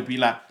 yeah, I would be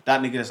like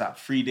that nigga that's at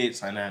 3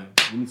 dates and then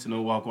we need to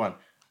know what going.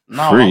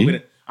 Now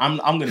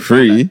I'm gonna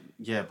free.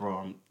 Yeah,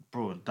 bro.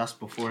 Bro, that's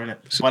before,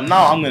 innit? But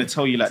now I'm gonna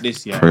tell you like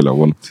this, yeah. I'm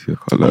gonna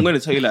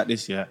tell you like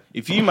this, yeah.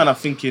 If you man are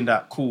thinking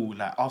that cool,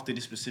 like after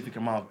this specific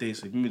amount of days,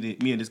 so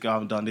me and this guy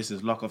haven't done this,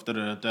 is lock off,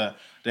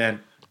 then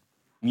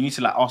you need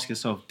to like ask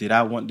yourself, did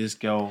I want this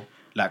girl?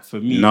 Like for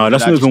me, no,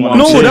 that's not even what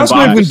I'm I'm saying. No, that's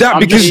not even that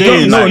because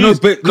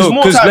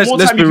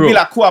let's be real.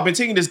 I've been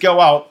taking this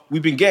girl out.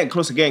 We've been getting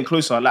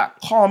closer. Like,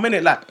 calm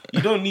minute. Like,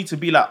 you don't need to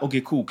be like,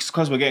 okay, cool,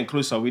 because we're getting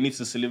closer. We need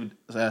to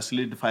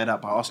solidify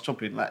that by us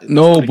chopping. Like,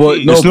 but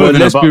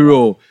let's be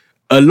real.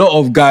 A lot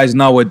of guys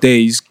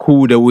nowadays,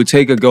 cool, they will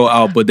take a girl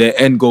out, but their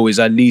end goal is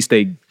at least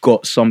they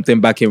got something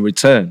back in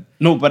return.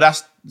 No, but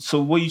that's so.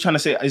 What are you trying to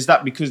say? Is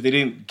that because they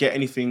didn't get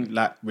anything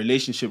like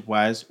relationship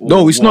wise?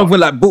 No, it's not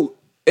even like. But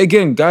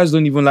again, guys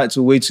don't even like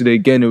to wait till they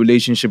get in a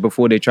relationship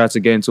before they try to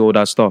get into all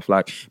that stuff.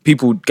 Like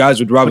guys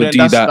would rather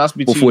do that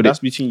before. That's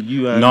between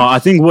you and. No, I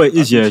think what it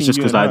is, it's just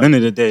because like, at the end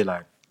of the day,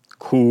 like,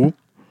 cool.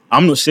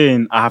 I'm not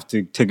saying I have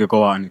to take a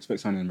girl out and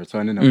expect something in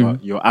return,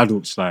 but you're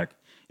adults. Like,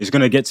 it's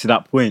gonna get to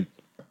that point.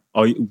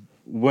 Or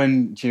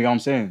when, do you know what I'm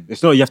saying?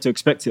 It's not you have to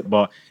expect it,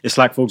 but it's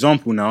like, for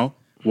example, now,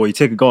 you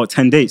take a girl at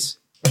 10 dates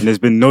and there's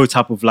been no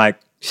type of like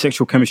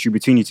sexual chemistry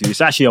between you two.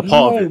 It's actually a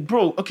part of it.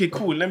 Bro, okay,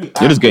 cool. Let me.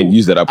 You're just getting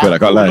used at that point. I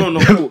can't lie. No,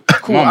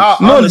 cool.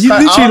 You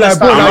literally like,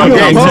 bro,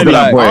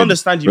 I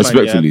understand you,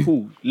 respectfully. Man. Yeah,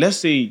 cool. Let's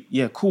say,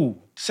 yeah, cool.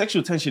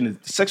 Sexual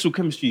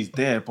chemistry is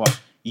there,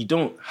 but you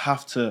don't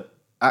have to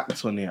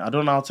act on it. I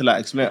don't know how to like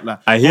explain it.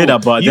 Like, I hear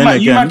that, but then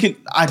again,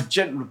 I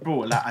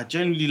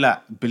genuinely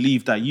like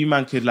believe that you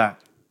man could like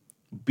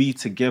be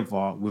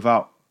together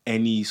without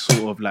any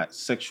sort of like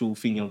sexual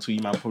thing until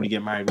you might probably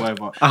get married,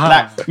 whatever.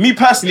 Like me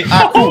personally,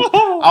 I'll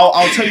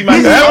tell you,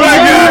 man. You're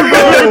lying.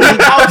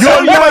 I'll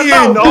tell you.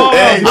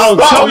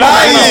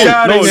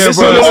 No, this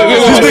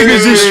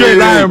nigga's just straight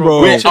lying,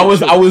 bro. Wait, I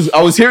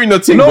was hearing your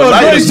thing. No,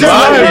 just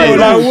lying,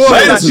 bro.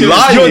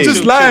 You're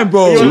just lying,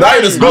 bro.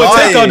 Bro,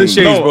 take out the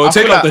shades, bro.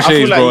 Take out the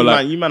shades, bro.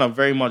 Like, you man are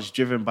very much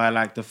driven by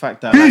like the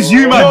fact that. Who's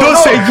you, man? Don't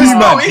say you,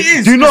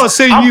 man. Do not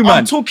say you, man.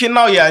 I'm talking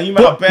now, yeah. You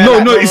man are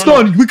bare. No, it's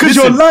not because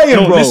you're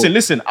lying, bro.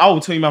 Listen. I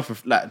will tell you, man, for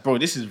like, bro,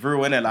 this is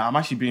real, innit? Like, I'm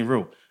actually being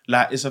real.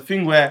 Like, it's a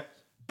thing where,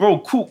 bro,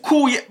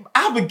 cool, yeah,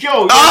 I have a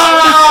girl.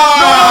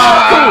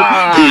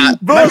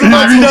 Bro, let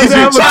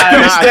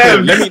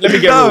me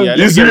get real, yeah.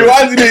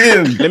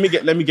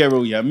 Let me get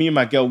real, yeah. Me and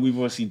my girl, we've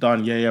obviously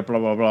done, blah,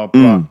 blah, blah,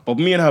 blah. But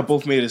me and her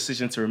both made a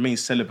decision to remain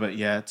celibate,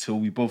 yeah, till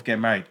we both get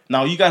married.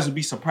 Now, you guys will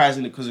be surprised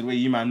in it because of the way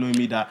you might know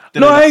me that.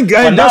 No, I ain't.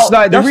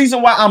 The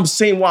reason why I'm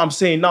saying what I'm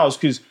saying now is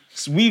because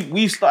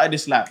we've started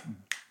this, like,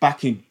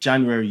 back in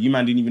January. You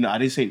man didn't even know. I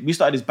didn't say we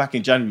started this back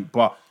in January,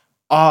 but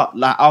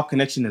our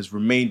connection has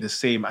remained the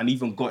same and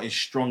even gotten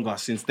stronger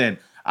since then.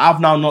 I've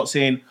now not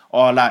saying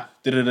like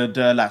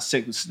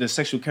the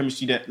sexual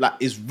chemistry that like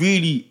is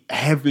really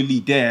heavily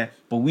there,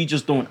 but we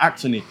just don't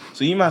act on it.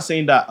 So you man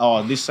saying that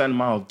this certain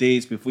amount of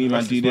days before you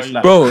man do this,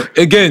 like, bro.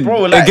 Again,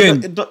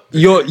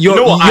 you're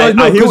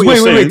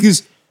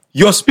because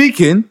you're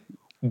speaking.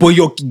 But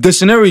the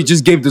scenario you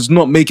just gave does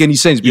not make any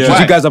sense because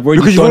you guys have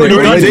already done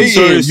it.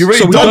 So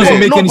it doesn't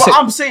make any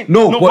sense.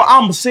 But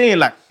I'm saying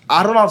like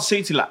I don't know how to say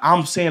it to you. Like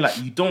I'm saying like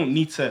you don't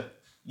need to.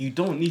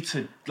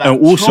 Like,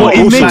 and also,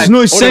 it makes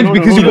no sense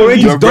because you've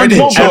already done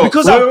it.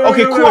 Because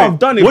I've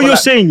done it. What you're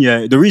saying,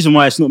 the reason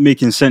why it's not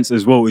making sense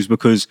as well is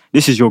because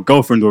this is your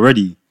girlfriend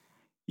already.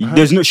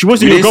 There's no, she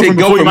wasn't your girlfriend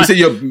before you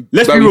man.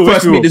 Let's be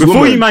real.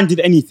 Before you man did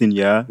anything,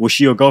 was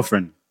she your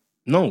girlfriend?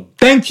 No.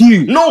 Thank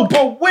you. No,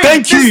 bro, wait.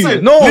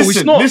 Listen,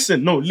 it's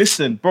not.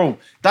 Listen, bro.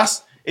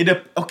 That's it.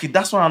 Okay,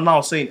 that's what I'm now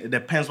saying. It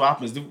depends what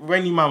happens.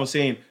 When you man was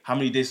saying how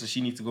many days does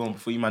she need to go on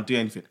before you man do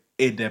anything?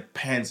 It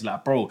depends,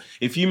 like, bro.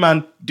 If you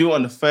man do it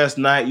on the first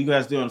night, you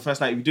guys do it on the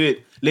first night. If you do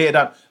it later,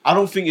 that I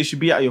don't think it should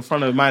be at your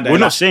front of mind. We're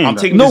not saying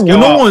that. No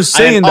one's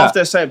saying that.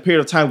 After a certain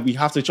period of time, we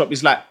have to chop.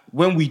 It's like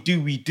when we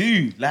do.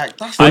 Like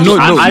that's.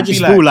 I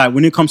just feel like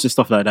when it comes to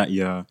stuff like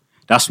that,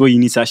 that's where you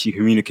need to actually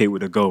communicate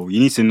with the girl.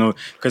 You need to know,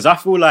 because I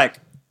feel like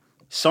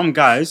some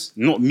guys,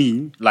 not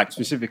me, like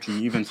specifically,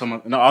 even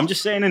someone. No, I'm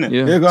just saying, innit?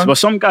 Yeah. But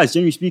some guys,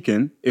 generally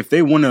speaking, if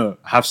they want to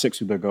have sex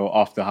with the girl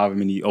after however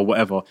many or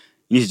whatever,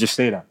 you need to just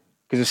say that.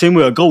 Because the same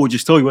way a girl would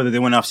just tell you whether they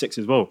want to have sex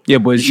as well. Yeah,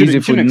 but it's easy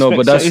for no.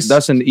 But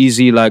that's an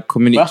easy like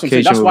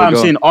communication. That's why I'm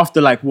saying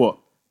after like what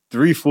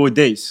 3-4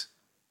 days,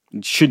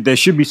 there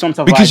should be some type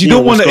of because idea you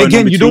don't want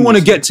to you don't want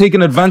to get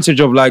taken advantage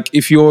of. Like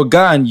if you're a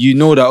guy and you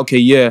know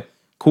that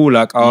cool,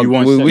 like we're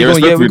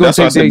gonna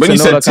take dates and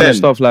all that kind of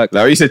stuff. Like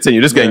you said 10,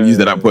 you're just getting used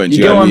at that point.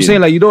 You know what I'm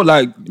saying? Like you don't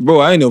like,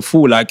 bro. I ain't a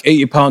fool. Like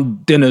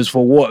 £80 dinners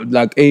for what?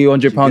 Like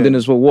 £800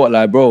 dinners for what?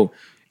 Like, bro.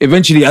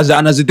 Eventually, as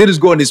the dinners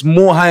go on, it's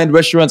more high-end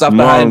restaurants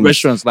after high-end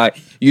restaurants. Like,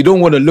 you don't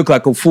want to look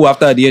like a fool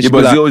after the end. Yeah,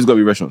 but you always got to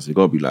be restaurants. You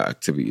got to be like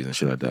activities and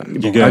shit like that.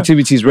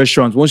 Activities,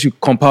 restaurants. Once you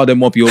compile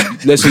them up,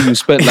 let's say you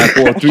spent like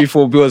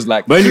 3-4 bills.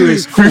 Like, but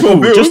anyways,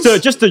 cool.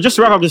 Just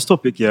to wrap up this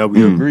topic, we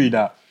agree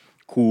that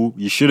cool.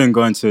 You shouldn't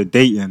go into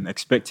dating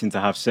expecting to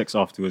have sex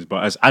afterwards.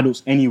 But as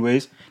adults,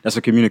 anyways, that's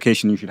a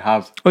communication you should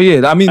have. Oh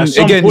yeah, I mean,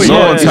 again,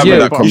 no one's having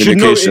that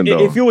communication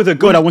though. If you're with a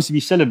girl that wants to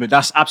be celibate,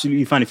 that's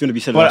absolutely fine. If you want to be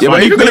celibate,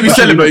 but if you're gonna be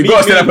celibate, you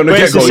gotta stand up from the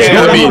get go. You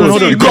know what I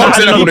mean? You can't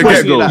stand up from the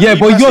get go.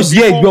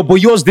 Yeah,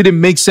 but yours didn't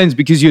make sense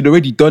because you'd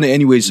already done it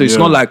anyway. So it's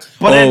not like.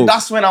 But then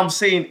that's when I'm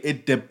saying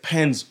it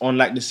depends on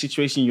like the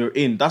situation you're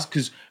in. That's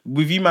because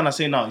with you, man, I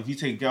say now, if you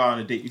take a girl on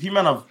a date, if you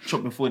man have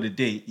chopped before the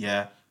date,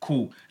 yeah.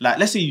 Cool. Like,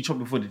 let's say you chop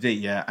before the date,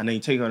 yeah, and then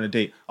you take her on a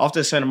date. After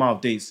a certain amount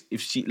of dates,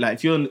 if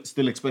you're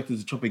still expecting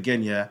to chop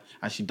again, yeah,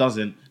 and she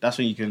doesn't, that's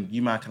when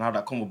you man can have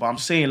that convo. But I'm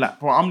saying, like,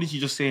 bro, I'm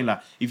literally just saying,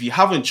 like, if you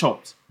haven't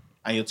chopped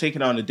and you're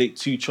taking her on a date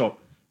to chop,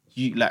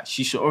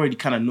 she should already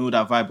kind of know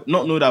that vibe.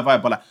 Not know that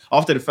vibe, but like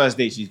after the first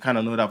date, she kind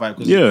of know that vibe.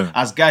 Because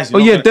as guys,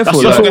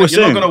 definitely.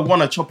 You're not gonna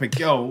want to chop a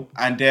girl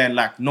and then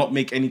like not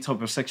make any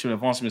type of sexual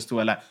advancements to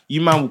her. Like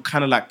you man will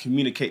kind of like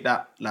communicate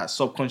that like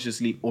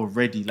subconsciously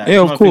already. Like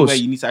of course. Where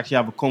you need to actually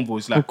have a convo.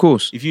 It's like, of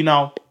course, if you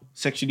now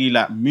sexually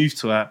like move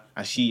to her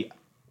and she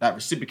like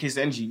reciprocates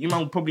the energy, you man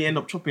will probably end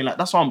up chopping. Like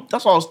that's what I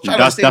was trying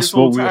to say. That's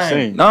what we were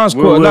saying. No, that's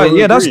cool.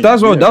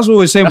 That's what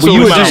we're saying. But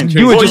you were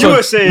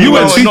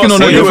speaking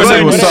on it.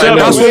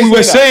 That's what we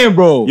were saying,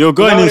 bro. You're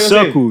going in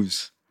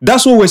circles.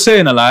 That's what we're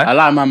saying, Alai. I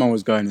like my man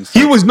was going in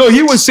circles.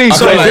 He was saying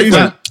something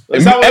like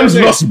M's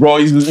lost, bro.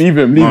 Leave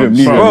him.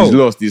 He's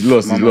lost.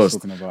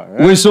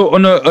 Wait, so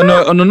on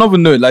another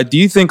note, like, do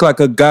you think like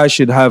a guy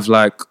should have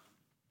like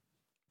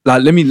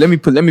let me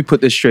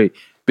put this straight?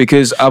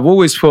 Because I've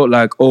always felt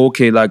like,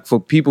 like for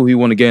people who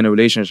want to get in a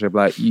relationship,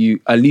 like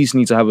you at least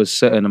need to have a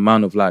certain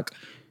amount of like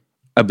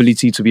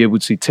ability to be able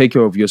to take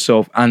care of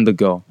yourself and the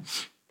girl,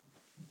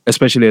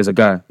 especially as a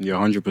guy. Yeah,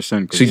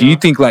 100%. So do you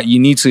think like you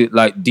need to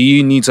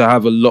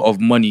have a lot of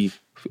money,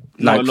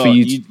 like for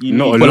you?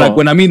 Not a lot. Like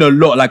when I mean a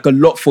lot, like a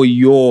lot for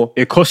your.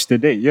 It costs a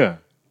date. Yeah,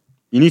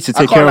 you need to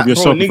take care of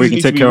yourself before you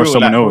can take care of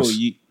someone else.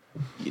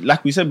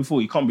 Like we said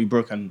before, you can't be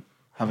broke and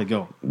have a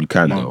girl. You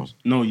can though.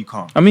 No, you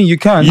can't. I mean, you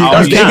can.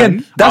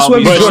 That's where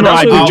we draw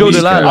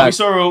the line. I'm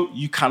sorry,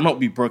 you cannot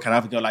be broke and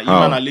have a girl. Like you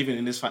man are living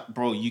in this fact,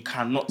 bro. You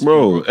cannot.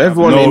 Bro,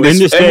 everyone in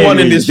this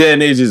day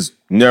and age is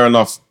near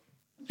enough,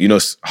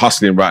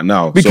 hustling right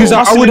now. Because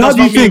I would have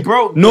you think,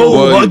 broke.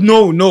 No,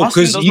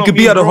 because you could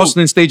be at a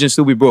hustling stage and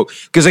still be broke.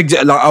 Because like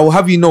I will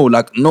have you know,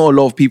 like not a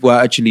lot of people are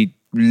actually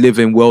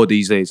living well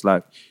these days.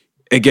 Like.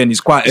 Again,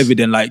 it's quite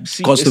evident, like,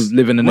 cost of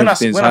living and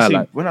everything's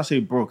high. When I say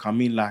broke, I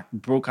mean, like,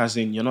 broke as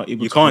in you're not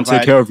able to provide. You can't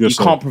take care of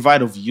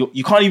yourself.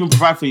 You can't even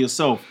provide for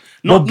yourself.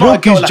 But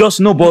broke is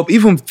just, but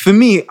even for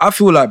me, I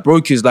feel like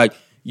broke is like,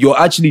 you're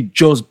actually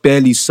just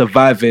barely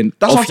surviving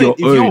off your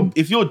own.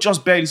 If you're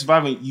just barely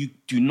surviving, you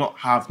do not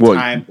have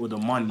time or the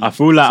money. I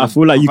feel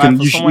like you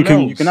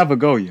can have a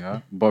goal, yeah.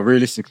 But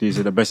realistically, is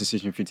it the best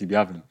decision for you to be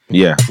having?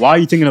 Yeah. Why are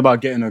you thinking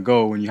about getting a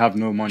goal when you have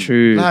no money?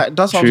 True. Like,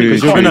 that's what I'm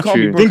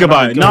thinking. Think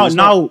about it.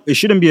 Now it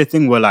shouldn't be a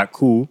thing where like,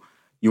 cool,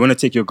 you want to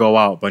take your girl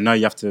out, but now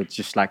you have to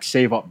just like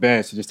save up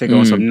bare to just take her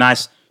on some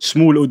nice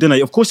small little dinner.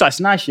 Of course,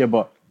 that's nice, yeah,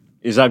 but.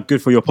 Is that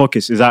good for your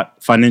pockets? Is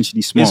that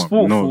financially smart? It's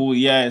thoughtful,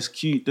 yeah, it's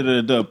cute,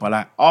 but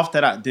like after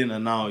that dinner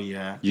now,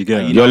 yeah.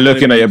 You're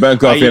looking at your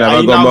bank account and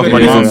I've got enough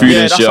money for food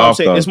and shit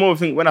after. It's more of a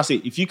thing when I say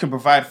if you can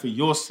provide for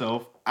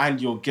yourself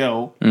and your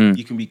girl,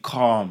 you can be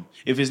calm.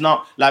 If it's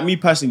not, like me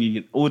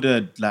personally, all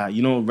the like,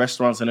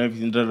 restaurants and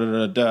everything,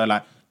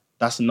 like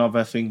that's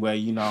another thing where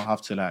you now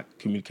have to like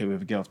communicate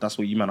with a girl. If that's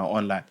what you man are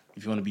on, like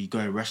if you want to be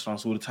going to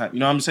restaurants all the time, you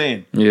know what I'm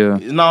saying? Yeah.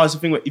 Now it's a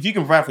thing where if you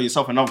can provide for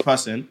yourself and another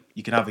person,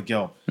 you can have a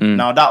girl.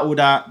 Now all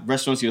that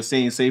restaurants you're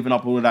saying, saving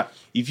up all of that,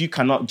 if you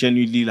cannot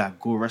genuinely like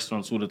go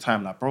restaurants all the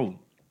time, like bro,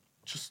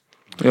 just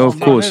of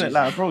course.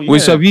 Like, bro, Wait,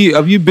 so have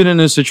you been in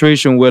a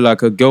situation where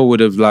like a girl would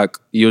have like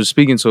you're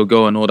speaking to a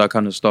girl and all that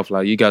kind of stuff,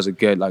 like you guys are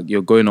good, like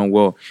you're going on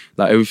well,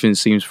 like everything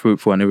seems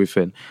fruitful and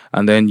everything,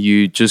 and then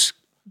you're just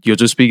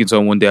speaking to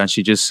her one day and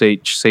she just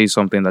say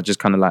something that just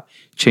kind of like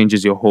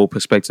changes your whole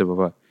perspective of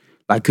her.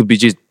 Like could be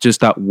just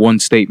that one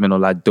statement or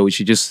like though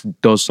she just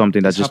does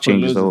something that just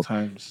changes the whole.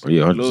 Times.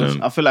 Yeah,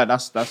 100%. I feel like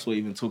that's what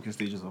even talking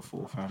stages are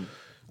for, fam.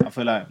 I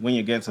feel like when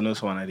you're getting to know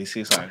someone, like, they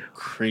say something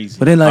crazy.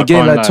 But then like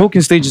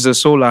talking stages are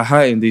so like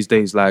high in these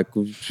days. Like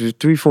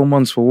 3-4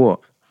 months for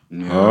what?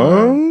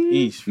 No,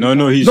 he's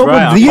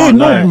right.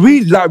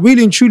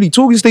 Really and truly,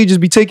 talking stages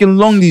be taking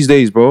long these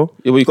days, bro.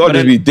 Yeah, but you can't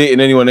just be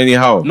dating anyone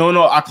anyhow.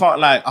 No, I can't.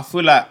 Like, I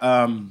feel like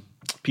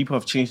people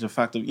have changed the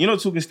fact of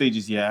talking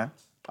stages. Yeah,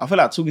 I feel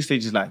like talking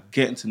stages like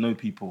getting to know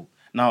people.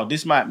 Now,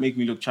 this might make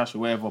me look trash or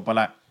whatever, but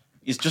like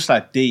it's just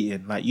like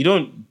dating. Like you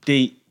don't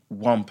date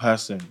one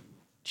person. Do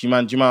you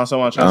mind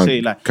someone I'm trying to say?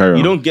 Like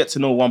you don't get to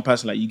know one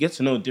person. Like you get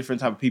to know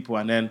different type of people,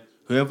 and then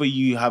whoever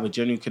you have a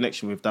genuine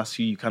connection with, that's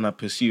who you kind of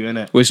pursue,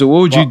 innit? Wait, so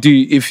what would you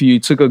do if you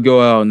took a girl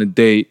out on a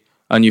date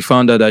and you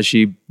found out that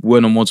she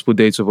went on multiple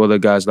dates with other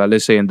guys, like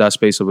let's say in that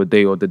space of a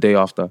day or the day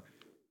after?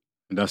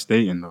 That's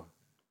dating though.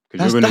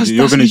 Because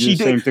you're gonna do the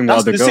same thing with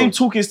other girls. That's the same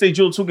talking stage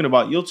you're talking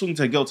about. You're talking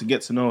to a girl to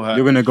get to know her.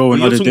 You're gonna go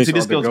on other dates. You're talking to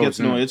this girl to get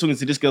to know her. You're talking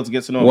to this girl to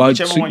get to know her. Well,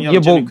 Whichever one you have a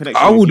genuine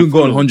connection I wouldn't with,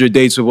 go on 100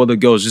 dates with other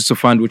girls just to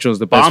find which one's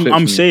the best.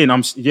 I'm saying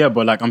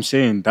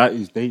that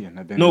is dating.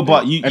 No,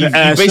 but you've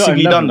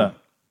basically done that.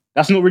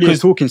 That's not really a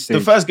talking stage.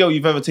 The first girl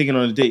you've ever taken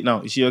on a date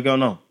now, is she your girl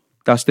now?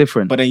 That's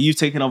different. But then you've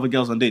taken other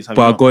girls on dates. But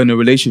I got in a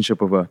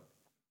relationship with her.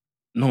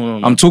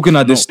 No. I'm talking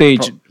at this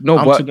stage.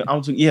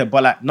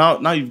 But like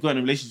now you've got in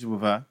a relationship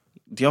with her.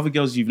 The other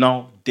girls you've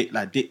now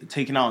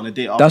taken out on a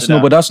date after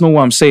But that's not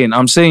what I'm saying.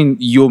 I'm saying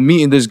you're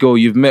meeting this girl,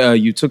 you've met her,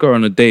 you took her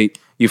on a date,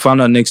 you found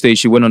out next day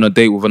she went on a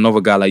date with another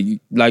guy.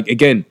 Like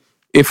again,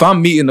 if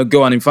I'm meeting a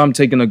girl and if I'm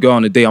taking a girl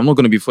on a date, I'm not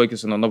going to be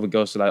focusing on other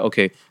girls. So like,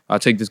 okay, I'll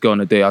take this girl on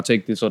a date, I'll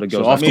take this other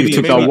girl. So after you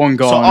took that one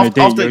girl on a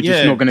date, you're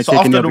just not going to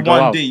take any other girl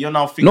out. Day, you're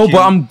now thinking... No,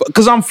 but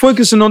because I'm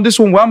focusing on this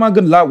one. Why am I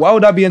going to why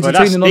would I be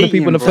entertaining other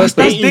people in the first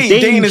place?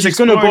 Dating is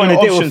going to go on a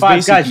date with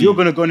 5 guys. You're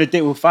going to go on a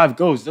date with 5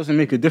 girls. It doesn't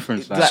make a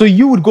difference. So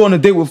you would go on a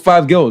date with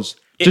 5 girls?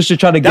 Just to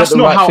try to get the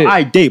right fit. That's not how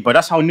I date, but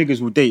that's how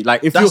niggas will date.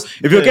 Like if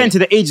you're getting to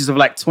the ages of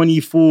like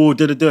 24,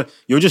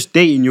 you're just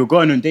dating. You're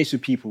going on dates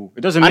with people.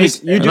 It doesn't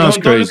make you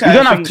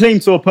don't have claim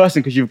to a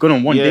person because you've gone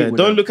on one date.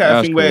 Don't look at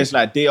a thing where it's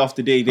like day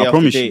after day, day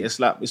after day. It's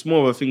like it's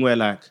more of a thing where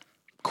like,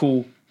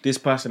 cool, this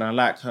person I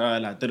like her,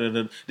 like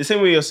The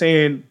same way you're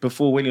saying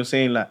before when you're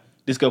saying like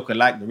this girl could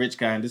like the rich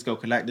guy and this girl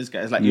could like this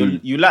guy. It's like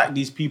you like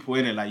these people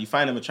in it, like you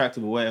find them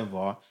attractive or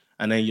whatever,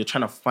 and then you're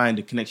trying to find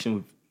a connection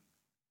with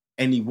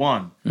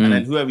anyone, and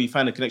then whoever you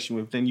find a connection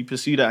with, then you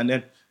pursue that. And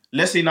then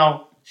let's say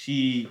now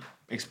she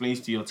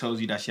explains to you or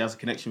tells you that she has a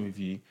connection with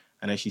you,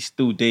 and then she's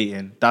still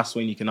dating. That's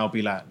when you can now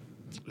be like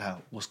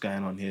what's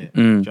going on here?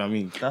 Do you know what I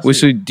mean?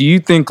 So do you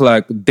think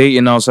like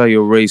dating outside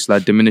your race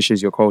like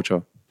diminishes your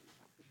culture?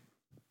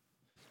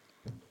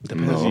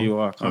 Depends who you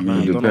are.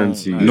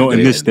 Depends. Not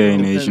in this day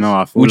and age. No,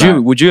 I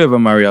feel would you ever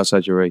marry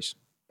outside your race?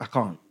 I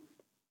can't.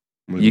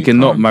 You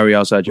cannot marry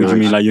outside your race. What do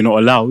you mean? Like you're not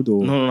allowed?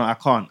 Or No, I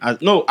can't.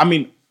 I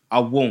mean. I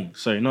won't.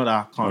 Sorry, not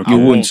that I can't. You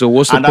wouldn't. So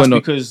what's the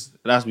point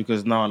That's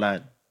because now,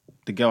 like,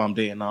 the girl I'm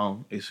dating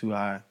now is who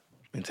I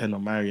intend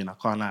on marrying. I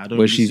can't, like, I don't.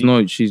 But she's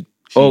not.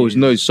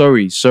 No.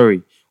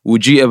 Sorry.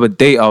 Would you ever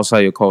date outside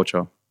your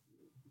culture?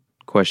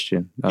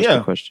 Question. That's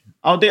the question.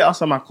 I'll date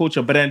outside my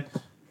culture, but then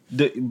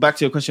back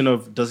to your question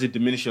of does it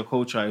diminish your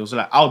culture? It was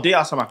like I'll date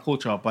outside my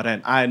culture, but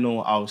then I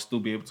know I'll still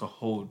be able to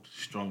hold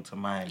strong to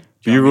mine.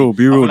 Be real.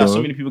 Like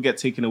so many people get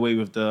taken away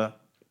with the.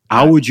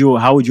 How would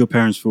your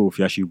parents feel if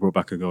you actually brought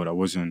back a girl that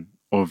wasn't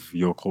of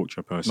your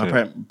culture per se? My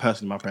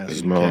parents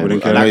His mom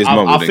wouldn't care.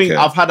 I think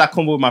I've had that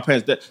convo with my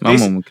parents. My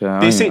mom would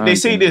care. They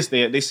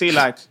say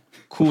like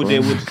cool. They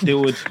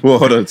would. Well,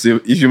 hold on.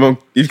 So if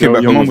you came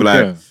back home with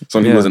like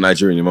something wasn't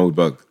Nigerian, your mom would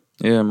bug.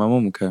 Yeah, my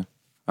mom would care.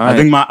 I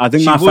think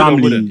my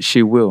family.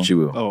 She will.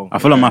 Oh, I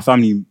feel like my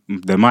family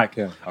they might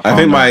care. I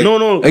think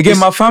no. Again,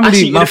 my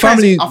family.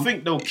 I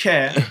think they'll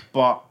care,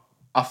 but.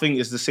 I think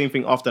it's the same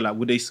thing after, like,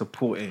 would they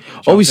support it?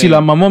 Obviously,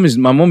 like, my mom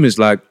is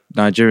like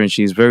Nigerian.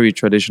 She's very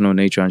traditional in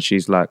nature, and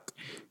she's like,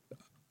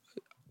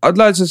 I'd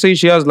like to say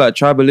she has like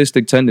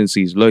tribalistic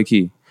tendencies, low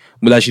key.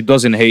 But like, she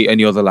doesn't hate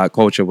any other like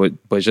culture,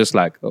 but just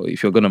like,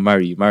 if you're gonna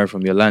marry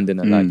from your land,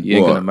 and like you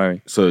ain't gonna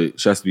marry. So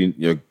she has to be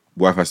your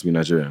wife has to be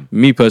Nigerian.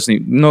 Me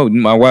personally, no,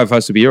 my wife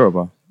has to be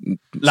Yoruba.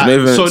 Not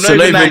even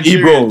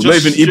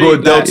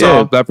Igbo Delta.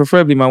 Yeah, like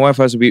preferably my wife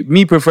has to be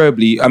me.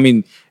 Preferably, I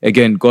mean,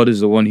 again, God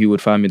is the one who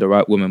would find me the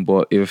right woman.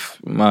 But if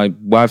my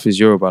wife is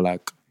Yoruba,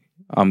 like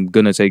I'm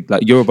gonna take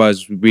like Yoruba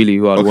is really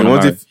who I want to marry.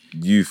 What if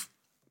you've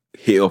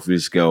hit off with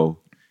this girl,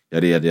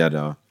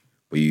 yada,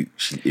 but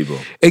she's Igbo?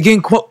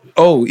 Again,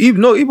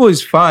 Igbo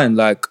is fine.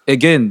 Like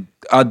again.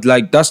 I'd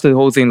like that's the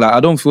whole thing. Like,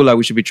 I don't feel like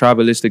we should be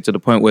tribalistic to the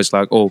point where it's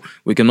like, oh,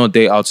 we cannot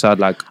date outside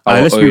like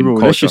our let's own be real.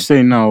 culture. Let's just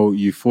say now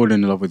you fall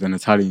in love with an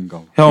Italian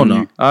girl. Hell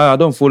no, I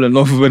don't fall in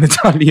love with an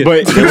Italian.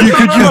 But could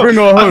you bring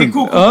her home? Okay,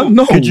 cool.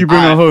 No. Could you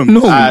bring her home?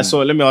 No.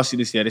 So let me ask you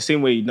this: the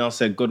same way you now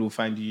said God will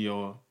find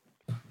you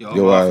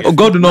your wife. Oh,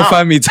 God will not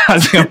find me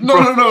Italian. No.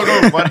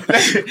 But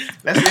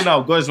let's say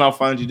now God's now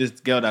found you this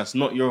girl that's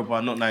not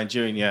Yoruba, not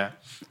Nigerian. Yeah,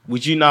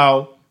 would you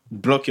now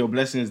block your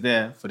blessings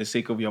there for the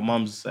sake of your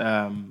mom's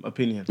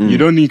opinion? You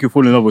don't think you can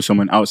fall in love with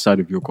someone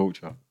outside of your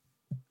culture.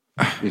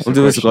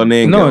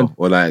 No,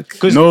 or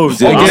like no.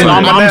 Again,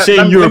 I'm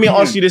saying European. Let me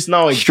ask you this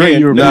now again. Straight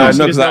European.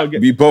 No, because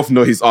we both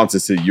know his answer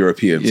to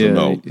European. So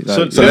no.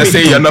 Like, so let's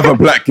say you're another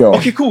black girl.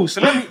 Okay, cool. So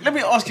let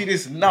me ask you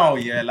this now.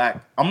 Yeah, like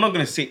I'm not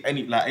gonna say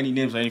any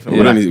names or anything.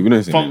 We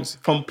don't say names.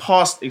 From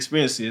past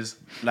experiences,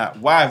 like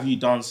why have you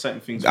done certain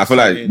things? I feel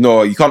like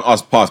no, you can't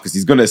ask past because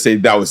he's gonna say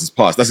that was his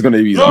past. That's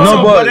gonna be his answer.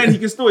 No, but then he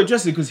can still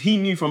address it because he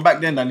knew from back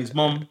then that his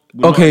mom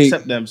would not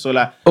accept them. So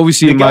like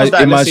obviously in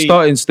my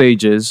starting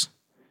stages.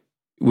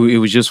 It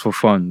was just for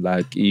fun.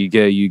 Like you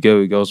go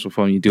with girls for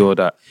fun. You do all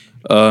that.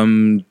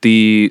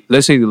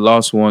 Let's say the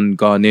last one,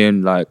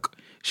 Ghanaian, like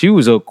she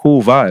was a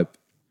cool vibe.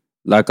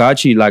 Like I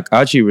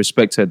actually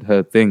respected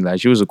her thing.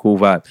 Like she was a cool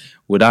vibe.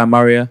 Would I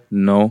marry her?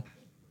 No.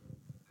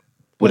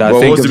 Would I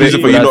Well, think what's of the reason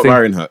it? for you Would I not think-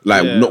 marrying her?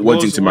 Like, not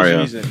wanting to marry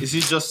her? Is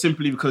it just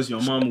simply because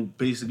your mom will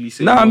basically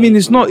say? Nah, I mean,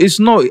 it's not.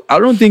 I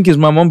don't think it's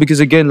my mom because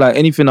again, like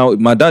anything,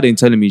 my dad ain't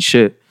telling me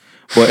shit.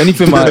 But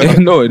anything,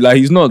 no, like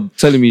he's not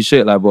telling me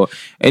shit. Like, but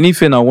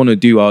anything I want to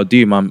do, I'll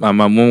do. My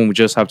mom will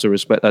just have to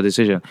respect that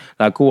decision.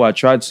 Like, cool. I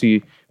tried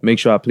to make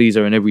sure I please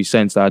her in every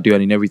sense that I do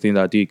and in everything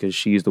that I do because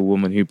she's the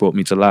woman who brought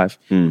me to life,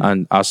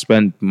 and I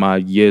spent my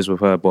years with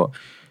her. But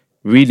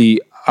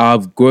really,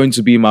 I've grown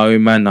to be my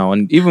own man now.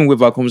 And even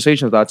with our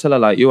conversations, I tell her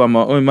like, yo, I'm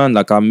my own man.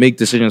 Like I make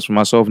decisions for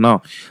myself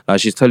now.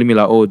 Like she's telling me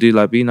like, oh, dude,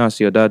 like be nice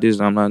to your dad. This,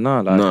 and I'm like, nah,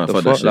 like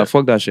the fuck, like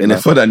fuck that shit. And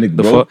like, fuck that nigga,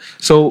 bro.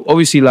 So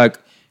obviously, like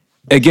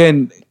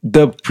again,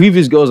 the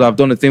previous girls I've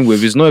done a thing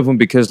with is not even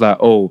because like,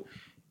 oh,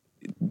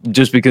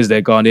 just because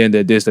they're Ghanaian,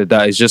 they're this, they're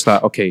that. It's just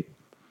like, okay,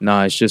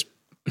 nah, it's just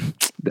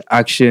the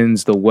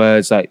actions, the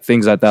words, like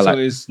things like that. So like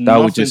it's that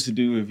nothing would just to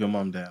do with your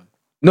mom, dad.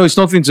 no, it's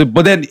nothing to.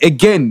 But then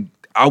again,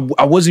 I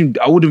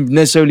wouldn't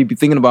necessarily be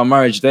thinking about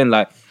marriage then.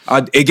 Like,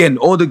 again,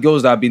 all the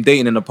girls that I've been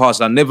dating in the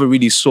past, I never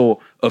really saw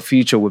a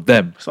future with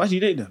them. So why did you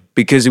date them?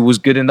 Because it was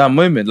good in that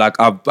moment. Like,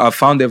 I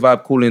found their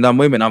vibe cool in that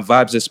moment, and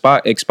vibes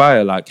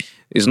expire. Like,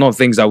 it's not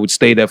things that would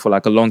stay there for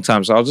like a long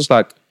time. So I was just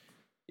like,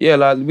 yeah,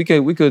 like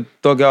we could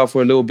thug out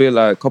for a little bit,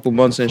 like a couple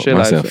months and shit.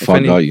 Like,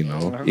 fuck out, you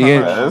know.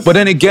 Yeah. But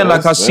then again,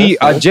 like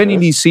I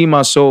genuinely see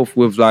myself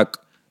with like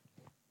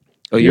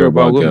a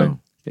Yoruba woman. girl.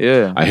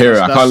 Yeah, I hear it.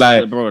 I can't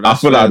lie. bro, I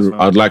that's feel like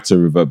fair, I'd like to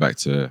revert back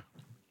to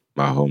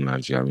my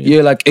homeland. You know what I mean?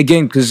 yeah, like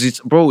again, because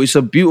it's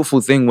a beautiful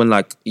thing when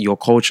like your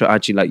culture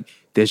actually like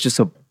there's just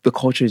the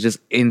culture is just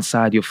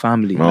inside your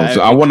family. No,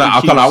 so I wanna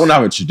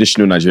have a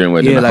traditional Nigerian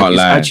wedding. Yeah, I like can't it's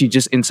lie. actually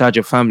just inside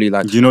your family.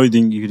 Like Do you know you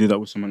think you could do that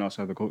with someone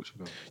outside the culture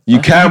though? You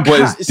can, but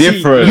it's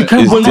different. you can,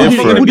 It's but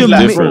different. it wouldn't It's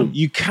make- different.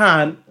 You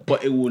can,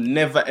 but it will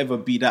never ever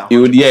be that. It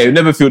would, yeah, it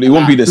never feel. It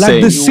won't be the like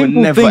same. the will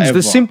simple never, things, ever.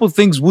 the simple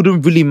things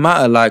wouldn't really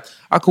matter. Like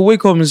I could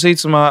wake up and say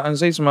to my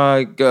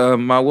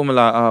woman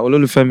like,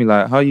 Ololufemi,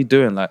 like, how you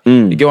doing? Like,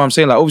 you get what I'm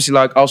saying? Like, obviously,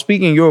 like I'll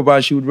speak in Yoruba,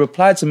 and she would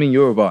reply to me in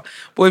Yoruba.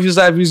 But if it's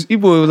like these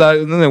people like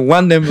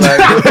one them like,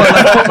 what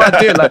am I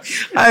doing? Like,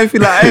 I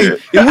feel like, hey,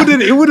 it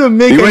wouldn't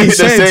make wouldn't any hit the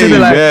sense. same, innit?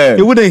 Like, yeah.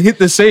 it wouldn't hit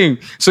the same.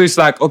 So it's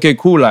like, okay,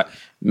 cool, like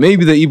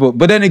maybe the Igbo,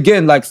 but then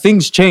again, like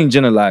things change,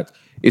 and like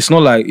it's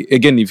not like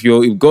again, if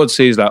God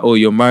says like, oh,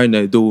 you're marrying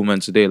an adult woman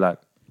today, like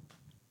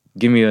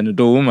give me an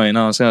adult woman, you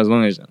know what I'm saying? As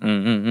long as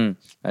and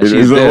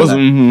she's there, like,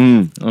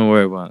 don't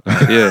worry about it.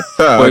 Like, yeah.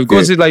 But if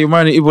God says like you're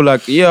marrying an Igbo,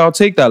 like yeah, I'll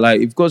take that.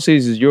 Like if God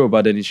says it's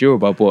Yoruba, then it's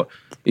Yoruba. But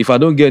if I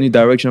don't get any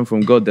direction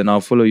from God, then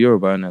I'll follow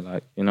Yoruba, and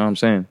like you know what I'm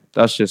saying?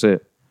 That's just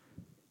it.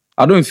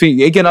 I don't think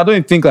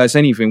like it's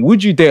anything.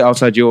 Would you date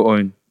outside your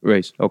own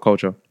race or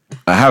culture?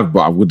 I have,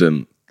 but I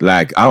wouldn't.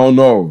 Like, I don't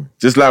know.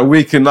 Just like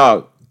waking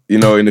up, you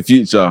know, in the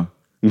future.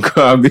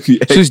 Yeah,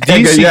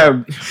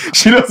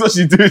 she knows what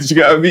she's doing. You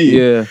get what I mean?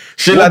 Yeah.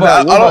 Shit like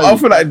that. I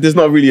feel like there's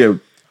not really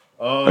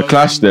a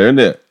clash there, isn't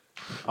it?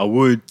 I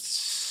would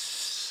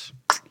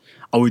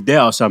date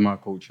outside my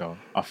culture.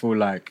 I feel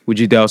like Would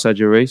you date outside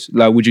your race?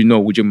 Like, would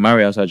you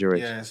marry outside your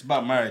race? Yeah, it's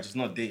about marriage. It's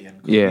not dating.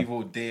 Yeah. We've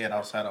all dated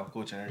outside our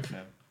culture and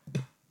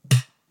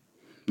everything.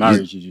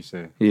 marriage, did you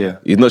say? Yeah.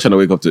 He's not trying to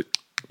wake up to.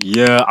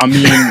 Yeah, I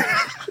mean,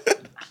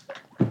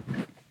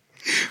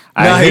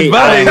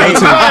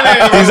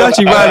 He's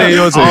actually validating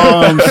your team.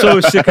 I'm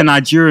so sick of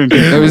Nigerian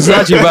people. He's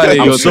actually validating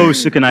I'm your so team.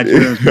 sick of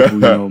Nigerian people, you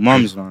know,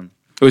 mums, man.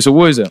 Wait, so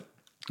what is it?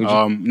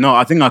 No,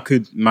 I think I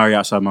could marry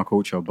outside my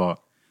culture, but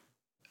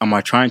am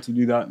I trying to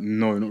do that?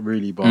 No, not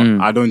really. But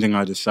I don't think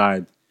I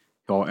decide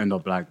who I'll end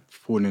up like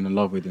falling in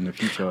love with in the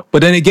future.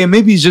 But then again,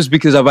 maybe it's just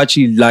because I've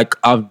actually like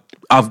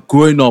I've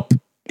grown up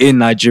in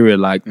Nigeria.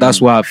 Like that's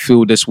why I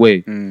feel this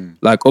way.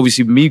 Like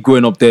obviously me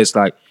growing up there, it's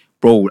like,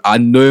 bro, I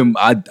know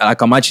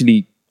I'm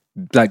actually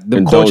like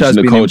the culture has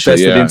been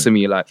invested into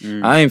me. Like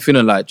I ain't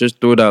feeling like just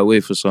throw that away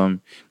for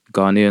some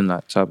Ghanaian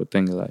like type of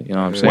thing. Like you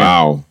know what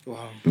I'm saying?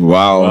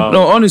 Wow.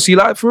 No, honestly,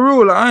 like for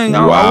real, like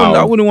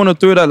I wouldn't want to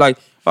throw that. Like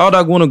I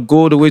would want to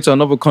go the way to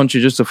another country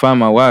just to find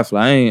my wife.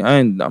 Like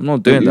I'm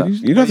not doing that.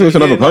 You don't have to go to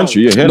another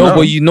country. Yeah, No,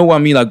 but you know what I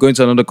mean. Like going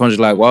to another country.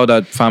 Like why would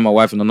I find my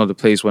wife in another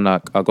place when I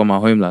got my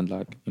homeland?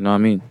 Like you know what I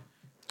mean.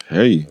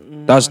 Hey,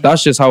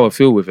 that's just how I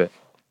feel with it.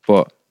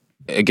 But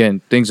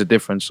again, things are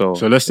different. So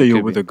let's say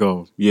you're with a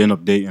girl, you end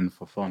up dating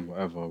for fun,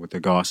 whatever, with a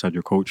girl outside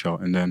your culture,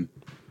 and then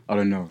I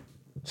don't know,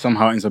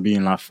 somehow it ends up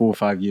being like 4 or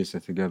 5 years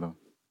they're together.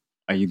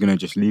 Are you gonna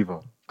just leave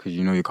her because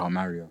you know you can't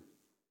marry her?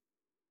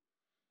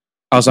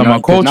 Outside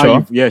my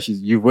culture,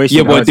 you've wasted.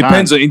 Yeah, but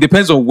it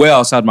depends on where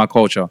outside my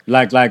culture.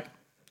 Like,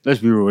 let's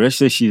be real. Let's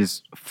say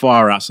she's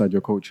far outside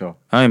your culture.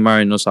 I ain't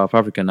marrying no South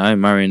African. I ain't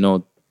marrying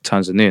no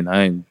Tanzanian.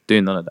 I ain't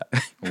doing none of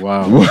that.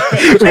 Wow. why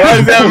is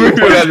that moving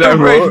like that,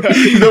 bro?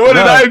 So what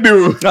did I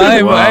do? I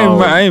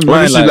ain't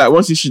marrying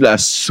Once she's like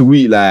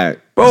sweet, like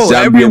bro.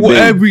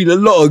 Zambian A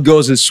lot of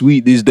girls are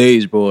sweet these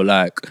days, bro.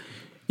 Like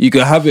you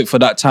can have it for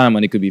that time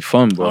and it could be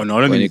fun, bro. Oh, no,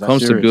 I don't when think it it's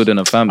comes that to serious. building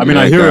a family. I mean,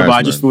 I hear it, but I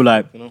man. just feel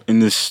like in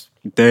this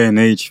day and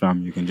age,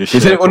 fam, you can just.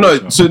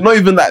 So not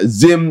even that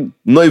Zim,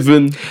 not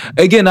even.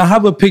 Again, I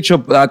have a picture.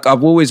 Like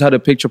I've always had a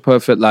picture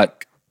perfect.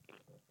 Like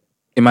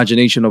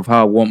imagination of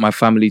how I want my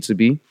family to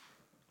be.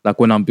 Like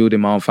when I'm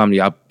building my own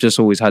family, I've just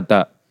always had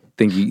that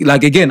thinking.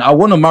 Like again, I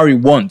want to marry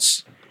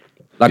once.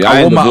 Like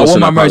I want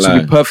my marriage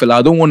to be perfect. Like,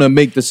 I don't want to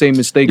make the same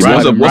mistakes.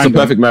 What's a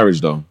perfect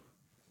marriage though?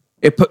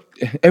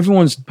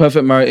 Everyone's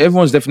perfect marriage.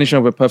 Everyone's definition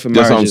of a perfect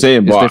marriage is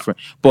different.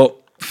 But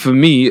for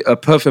me, a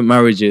perfect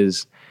marriage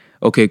is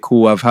okay.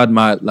 Cool. I've had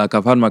my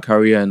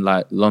career in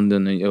like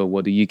London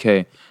or the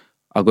UK.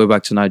 I'll go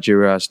back to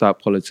Nigeria. I start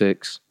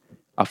politics.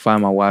 I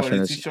find my wife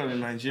in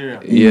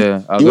Nigeria.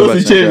 Yeah, I'll go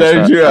back to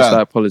Nigeria. I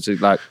start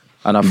politics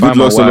and I find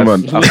my wife.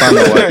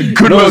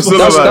 Good luck,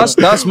 Solomon.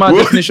 That's my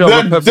definition of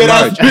a perfect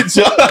marriage.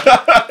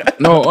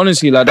 No,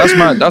 honestly, like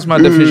that's my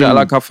definition.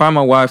 Like I find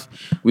my wife.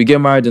 We get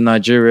married in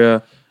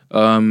Nigeria.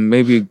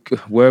 Maybe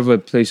wherever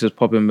place is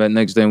popping, but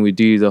next day we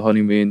do the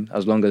honeymoon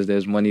as long as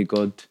there's money,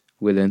 God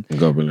willing.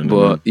 God willing.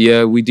 But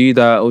yeah, we do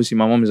that. Obviously,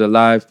 my mom is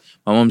alive.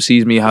 My mom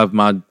sees me have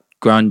her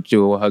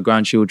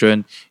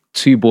grandchildren,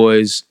 2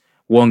 boys,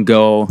 1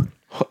 girl.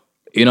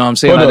 You know what I'm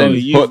saying?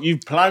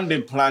 You've planned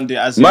it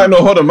as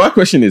hold on. My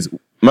question is,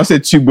 I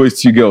said 2 boys,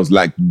 2 girls.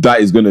 Like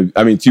that is gonna.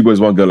 2 boys,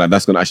 1 girl. Like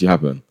that's gonna actually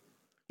happen.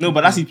 No,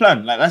 but that's his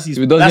plan. Like that's his.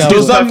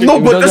 Does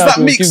that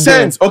make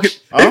sense? Okay,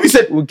 if we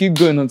said we'll keep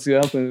going until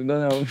it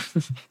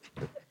happens.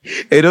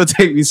 Hey, don't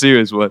take me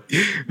serious, man.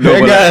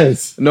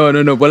 Guys.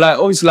 No. But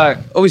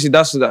obviously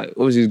that's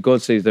obviously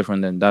God says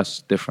different. Then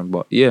that's different.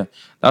 But yeah,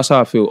 that's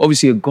how I feel.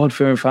 Obviously, a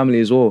God-fearing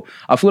family as well.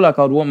 I feel like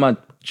I'd want my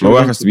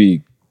wife has to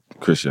be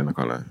Christian. I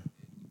can't lie.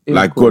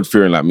 Like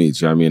God-fearing like me. Do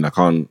you know what I mean? I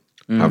can't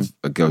have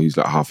a girl who's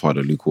like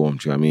half-hearted, lukewarm.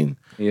 Do you know what I mean?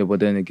 Yeah, but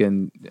then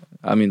again,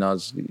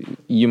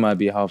 you might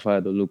be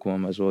half-hearted or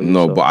lukewarm as well.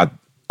 No, but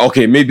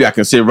maybe I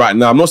can say right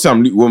now. I'm not saying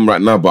I'm lukewarm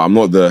right now, but I'm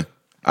not the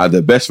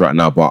best right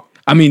now. But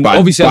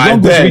obviously, as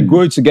long as we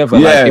grow together,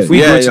 if we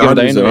grow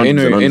together,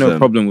 ain't no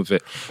problem with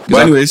it.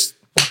 But anyways,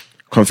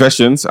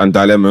 confessions and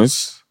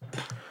dilemmas.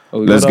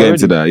 Let's get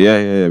into that.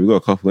 Yeah. We got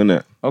a couple in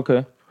it.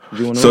 Okay.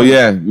 So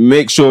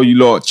make sure you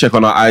lot check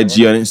on our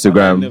IG and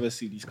Instagram. I never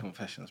see these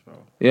confessions, bro.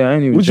 Yeah, I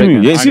ain't even. What do you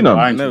mean? You ain't seen them?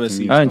 I never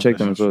seen. I ain't checked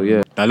them as well.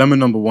 Yeah. Dilemma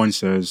number 1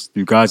 says,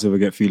 do guys ever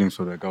get feelings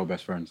for their girl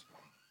best friends?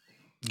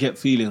 Get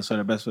feelings for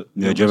their best friends?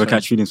 Yeah, do you ever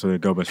catch feelings for their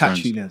girl best friends?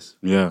 Catch feelings?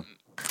 Yeah.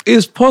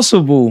 It's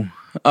possible.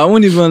 I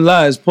won't even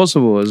lie. It's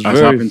possible. It's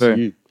very fair.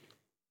 To you.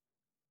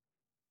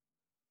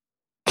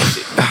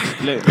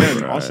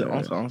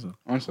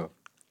 Answer.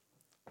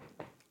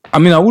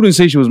 I wouldn't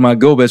say she was my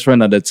girl best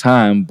friend at the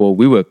time, but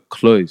we were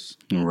close.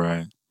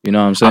 Right. You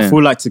know what I'm saying? I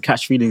feel like to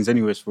catch feelings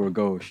anyways for a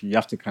girl, you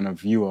have to kind of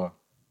view her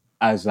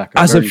as like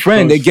a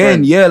friend.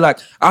 Again, yeah, like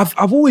I've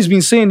always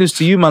been saying this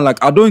to you, man.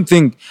 Like I don't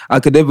think I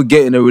could ever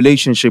get in a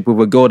relationship with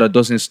a girl that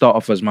doesn't start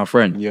off as my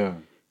friend. Yeah.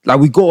 Like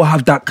we gotta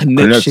have that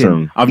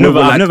connection. I've never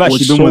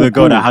actually been with a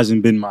girl that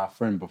hasn't been my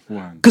friend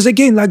beforehand. Because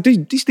again, like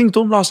these things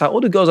don't last. Like all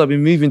the girls I've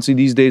been moving to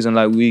these days, and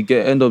like we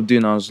end up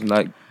doing, I was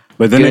like.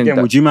 But then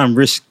again, would you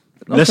risk?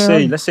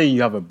 Okay. Let's say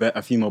you have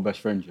a female best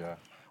friend, yeah.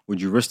 Would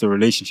you risk the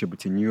relationship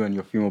between you and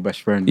your female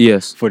best friend?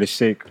 Yes. For the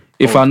sake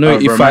if I know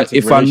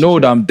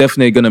that I'm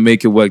definitely gonna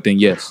make it work, then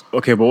yes.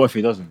 Okay, but what if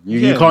it doesn't?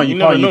 You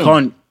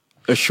can't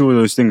assure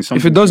those things.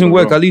 If it doesn't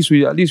work, at least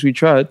we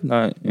tried.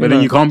 Like, but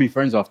then you can't be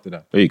friends after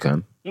that. Yeah, you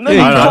can. No,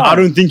 I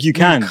don't think you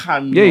can.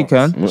 Yeah, you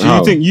can. So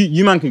you think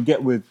you man could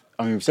get with?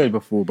 We've said it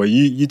before, but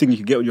you think you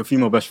could get with your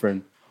female best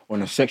friend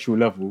on a sexual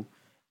level?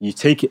 You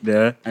take it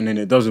there, and then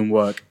it doesn't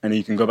work, and then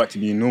you can go back to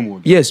being normal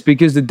again. Yes,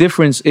 because the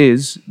difference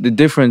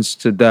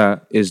to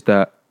that is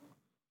that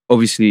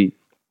obviously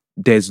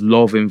there's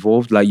love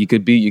involved. Like you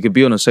could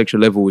be on a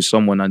sexual level with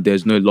someone and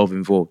there's no love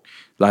involved.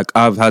 Like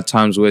I've had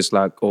times where it's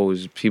like,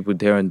 there's people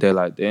there and there,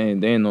 like there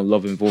ain't no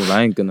love involved.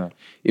 I ain't gonna.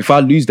 If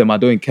I lose them, I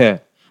don't care.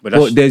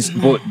 But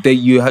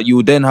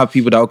you then have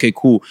people that, okay,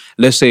 cool.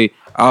 Let's say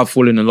I've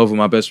fallen in love with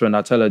my best friend.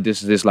 I tell her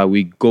this. Like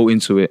we go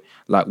into it,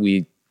 like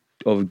we.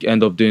 Or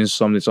end up doing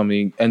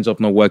something ends up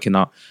not working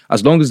out.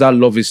 As long as that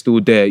love is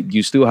still there,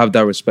 you still have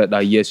that respect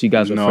that yes, you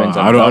guys are friends.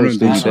 I don't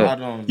think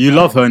so. You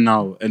love her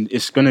now, and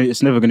it's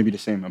never gonna be the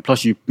same. And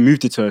plus, you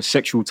moved it to a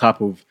sexual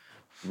type of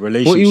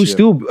relationship. But it will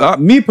still,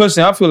 me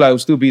personally, I feel like it will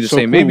still be the same.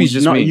 Cool. Maybe it's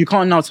just me. You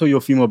can't now tell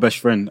your female best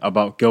friend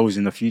about girls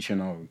in the future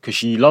now because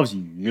she loves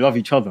you. You love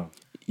each other.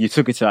 You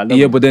took it to that level.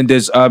 Yeah, but then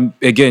there's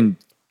again.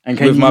 And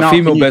with my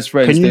female best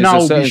friends, can you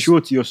now be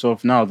sure to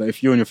yourself now that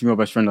if you and your female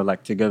best friend are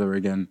like together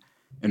again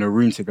in a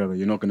room together,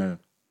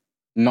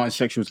 nothing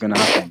sexual is gonna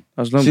happen.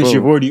 Since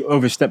you've already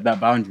overstepped that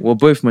boundary. We're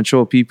both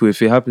mature people.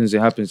 If it happens,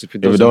 it happens. If it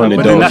doesn't,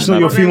 but then that's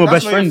not your female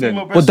best friend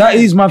then. But that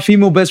is my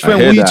female best friend.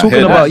 What are you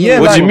talking about?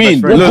 Yeah, what do you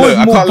mean? We're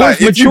both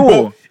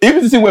mature.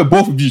 Even the thing where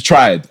both of you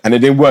tried and it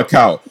didn't work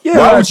out,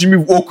 why would you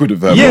move awkward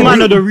with her? Yeah,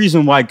 man, the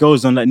reason why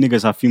girls don't let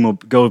niggas have female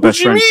girls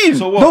best friends. What do you mean?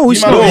 So what? No,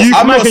 it's not.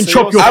 You can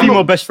chop your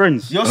female best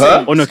friends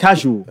on a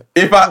casual.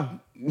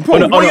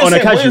 What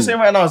you're saying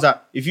right now is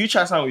that if you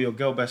try something with your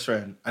girl best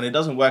friend and it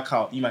doesn't work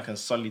out, you might can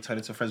suddenly turn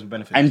into friends with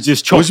benefits and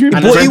just chop.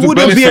 But it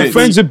wouldn't be a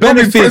friends with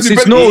benefits.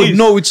 It's not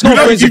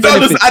friends with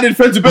benefits. Just added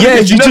friends with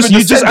benefits. Yeah,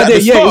 you just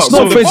added. Yeah, it's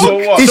not friends.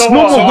 It's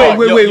normal.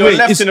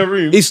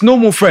 Wait. It's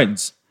normal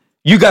friends.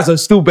 You guys are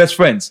still best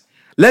friends.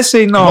 let's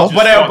say now.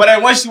 But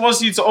then when she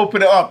wants you to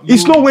open it up,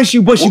 it's not when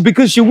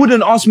because she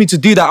wouldn't ask me to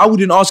do that. I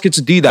wouldn't ask her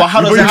to do that. But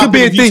how does it happen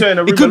if you two are in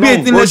a room It could be a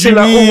alone? thing. Let's say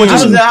like, How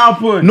does it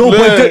happen? No,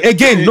 but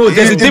again, no.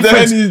 There's a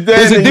difference.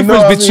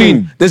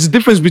 There's a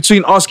difference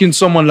between asking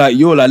someone like,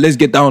 yo, like, let's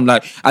get down,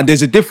 like, and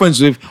there's a difference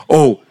with,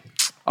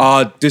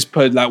 this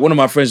person, like, one of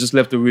my friends just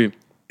left the room.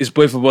 It's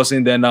both of us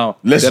in there now.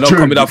 They're not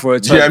coming out for a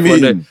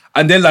time.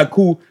 And then like,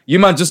 cool, you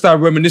man just start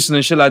reminiscing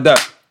and shit like that.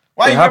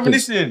 Why are you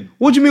reminiscing?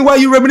 What do you mean? Why are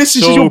you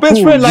reminiscing? She's your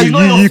best friend. Like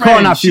you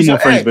can't have female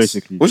friends,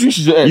 basically. What do you mean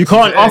she's your ex? You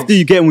can't after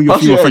you get in with your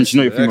female friend. She's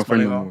not your female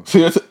friend anymore.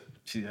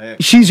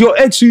 She's your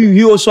ex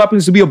who also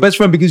happens to be your best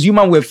friend because you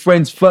man were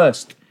friends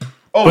first.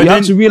 But you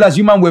have to realize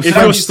you man were friends.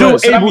 If you're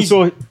still able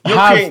to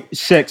have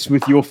sex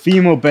with your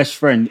female best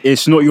friend,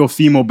 it's not your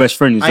female best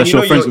friend. It's just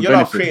your friends with benefit. You're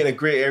not creating a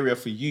grey area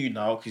for you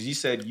now because you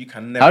said you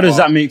can never. How does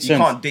that make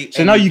sense? Can't date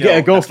so now you get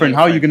a girlfriend.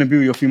 How are you going to be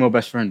with your female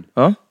best friend?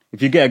 Huh?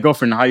 If you get a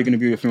girlfriend, how are you going to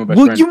be with your female best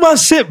friend? Well, you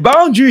must set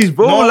boundaries,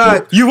 bro.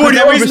 Like you've already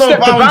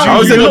overstepped the boundary.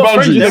 How is there no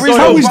boundaries?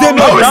 How is there no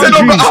boundaries?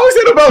 How is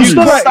there no boundaries? It's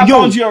not like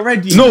boundary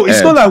already. No,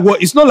 it's not like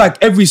what. It's not like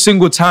every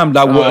single time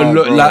that we're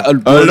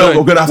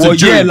gonna have to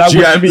drink.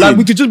 Like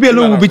we could just be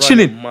alone. We'll be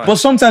chilling. But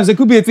sometimes there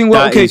could be a thing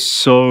where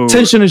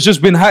tension has just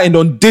been heightened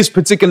on this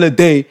particular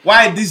day.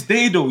 Why this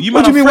day though? What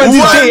do you mean? Why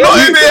this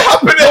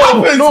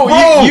day?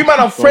 No, you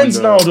man are friends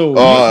now though.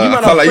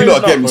 I feel like you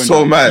lot get me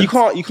so mad.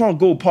 You can't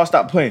go past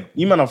that point.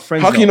 You man are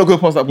friends. How can you not go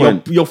past that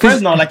point? You're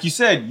friends now, like you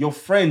said. You're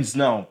friends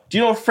now. Do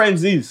you know what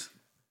friends is?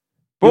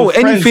 Bro,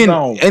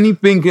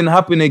 anything can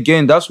happen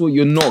again. That's what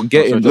you're not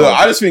getting. Look,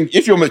 I just think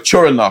if you're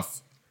mature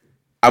enough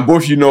and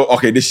both you know,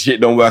 okay, this shit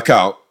don't work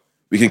out,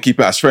 we can keep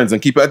it as friends and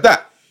keep it at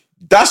that.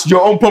 That's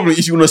your own problem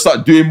if you want to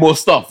start doing more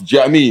stuff. Do you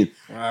know what I mean?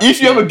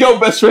 If you have a girl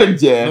best friend,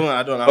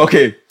 I don't know.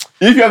 Okay.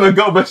 If you have a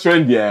girl best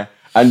friend,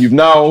 and you've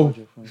now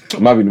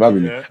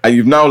and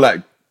you've now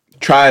like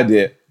tried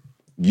it,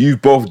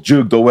 you've both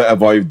jugged or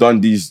whatever, you've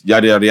done these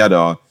yada yada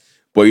yada,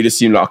 but you just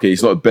seem like, okay,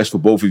 it's not best for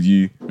both of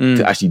you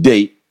to actually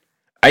date.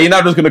 And you're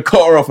now just gonna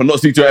cut her off and not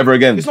speak to her ever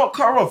again. It's not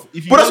cut her off.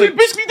 But that's what you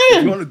basically did.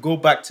 If you want to go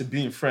back to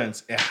being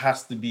friends, it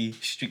has to be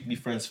strictly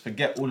friends.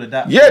 Forget all of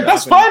that. Yeah,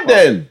 that's fine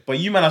then. But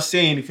you man are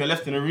saying if you're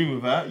left in a room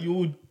with her, you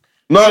would.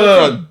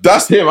 No,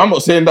 that's him. I'm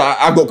not saying that.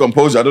 I've got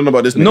composure. I don't know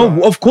about this nigga.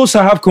 No, of course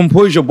I have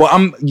composure, but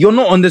you're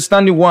not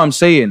understanding what I'm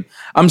saying.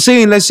 I'm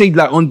saying, let's say,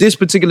 like, on this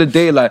particular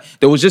day, like,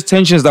 there was just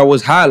tensions that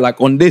was high, like,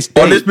 on this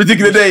day. On this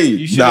particular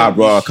day? Nah,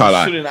 bro, I can't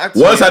lie.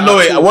 Once I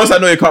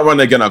know it can't run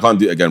again, I can't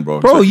do it again, bro.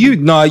 Bro, you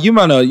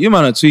man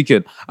are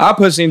tweaking. I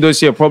personally don't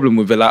see a problem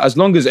with it. Like, as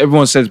long as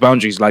everyone sets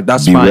boundaries, like,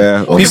 that's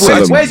fine.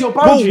 Where's your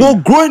boundary?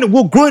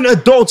 We're growing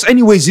adults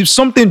anyways. If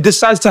something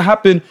decides to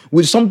happen,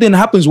 we're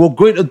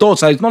grown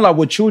adults. Like, it's not like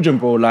we're children,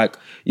 bro. Like,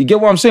 you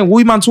get what I'm saying? What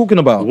are you man talking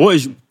about? What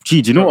is...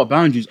 Gee, do you know what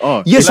boundaries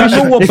are? Yes, I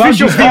know what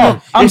boundaries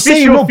are. I'm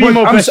saying no, but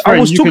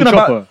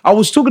I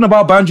was talking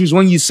about boundaries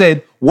when you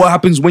said what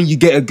happens when you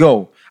get a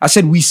girl. I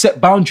said we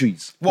set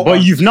boundaries.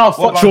 But you've now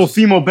fucked your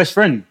female best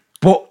friend.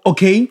 But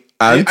okay.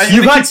 And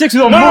you've had sex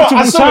with her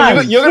multiple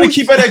times. You're going to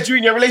keep her there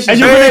during your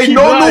relationship.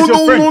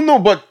 No.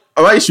 But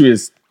my issue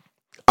is,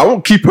 I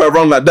won't keep her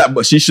around like that,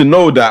 but she should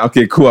know that,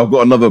 okay, cool, I've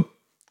got another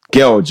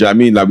girl, do you know what I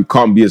mean? Like, we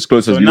can't be as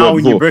close as we were before. So now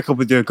when you break up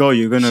with your girl,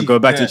 you're going to go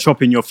back to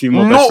chopping your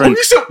female best friend.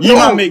 You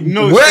might make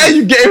no sense. Where are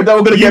you getting that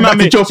we're going to get back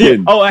to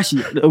chopping? Oh,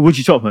 actually, would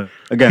you chop her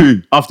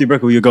again? After you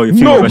break up with your girl, your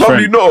female best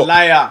friend? No, probably not.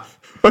 Liar.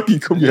 Fucking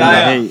come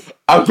here.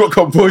 I've got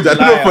composure. I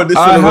don't know for this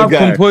I have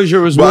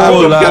composure as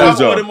well. I've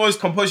got the most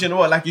composure in the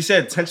world. Like you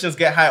said, tensions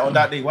get high on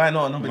that day. Why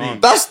not another day?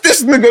 That's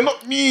this nigga,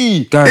 not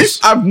me. Guys.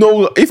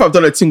 If I've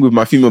done a thing with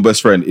my female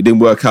best friend, it didn't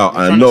work out.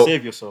 And I know.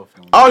 Save yourself,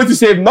 man. I don't need to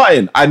save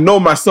nothing. I know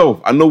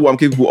myself. I know what I'm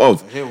capable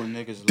of.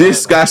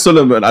 This guy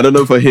Solomon, I don't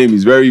know for him.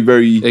 He's very,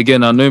 very.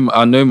 Again, I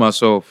know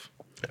myself.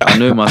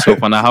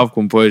 And I have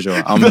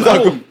composure.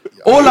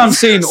 All I'm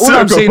saying,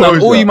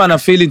 and all you man are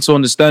failing to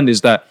understand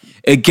is that,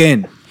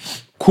 again,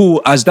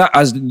 cool, as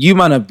you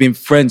man have been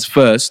friends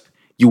first,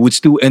 you would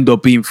still end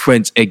up being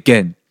friends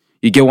again.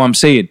 You get what I'm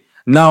saying?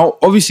 Now,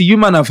 obviously, you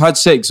man have had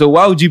sex, so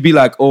why would you be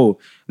like, oh,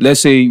 let's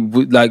say,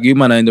 like, you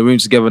man are in the room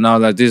together now,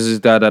 like, this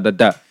is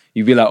that.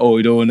 You be like, oh,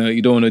 you don't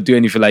wanna do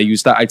anything, like, you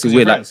start acting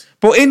weird, like,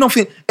 but ain't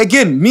nothing.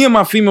 Again, me and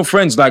my female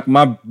friends, like,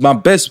 my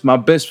best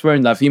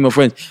friend, like, female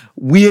friends,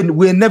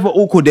 we're never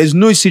awkward. There's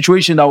no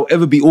situation that will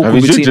ever be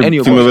awkward between any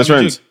of us. Female best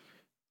friends.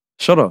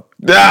 Shut up.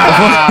 No, I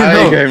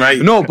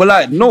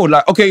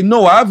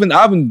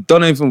haven't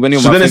done anything with any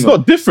of my. So then it's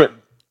not different.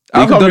 I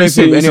haven't done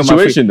anything with any of my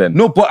situation then.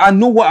 No, but I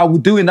know what I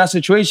would do in that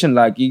situation.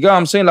 Like, you get what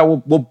I'm saying? Like,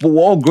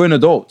 we're all grown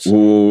adults.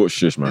 Oh,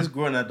 shush, man. This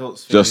grown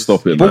adults. Just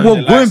stop it, but man.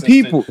 we're grown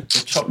people.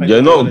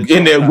 You're not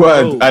in their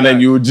word, and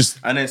then you just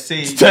and then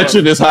say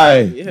tension is high.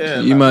 Yeah,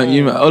 you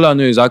man. All I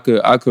know is I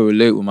could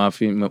relate with my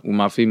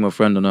female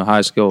friend on a high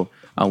scale.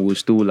 and we'll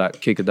still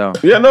like kick it down.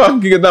 Yeah, no, I can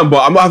kick it down,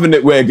 but I'm not having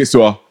it where it gets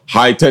to a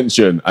high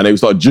tension and they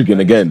start jigging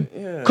again.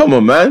 Yeah. Come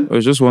on, man. It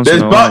was just once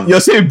in a while. You're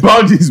saying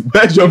boundaries.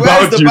 Where's your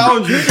boundaries? The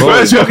boundaries?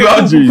 Where's your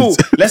boundaries? Cool.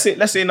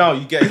 Let's say now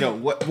you get a girl.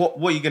 What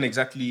are you gonna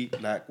exactly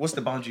like? What's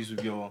the boundaries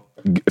with your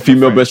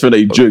female best friend that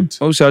you jigged?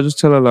 Obviously, I just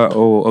tell her like,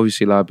 oh,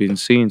 obviously, like I've been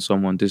seeing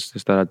someone, this,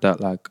 that.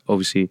 Like,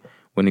 obviously,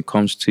 when it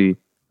comes to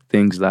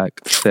things like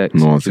sex,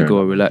 you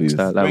go relax.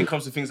 Like, when it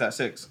comes to things like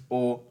sex,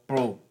 or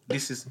bro,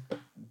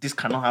 this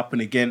cannot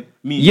happen again.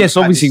 Yes,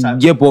 obviously,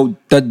 yeah, but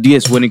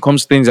when it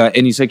comes to things like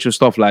any sexual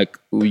stuff, like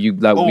we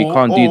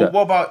can't do that.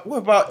 What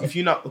about if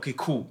you're not okay,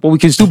 cool. But we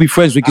can still be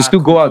friends. We can still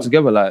go out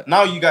together. Like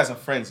now, you guys are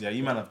friends. Yeah,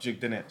 you man have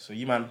jigged in it, so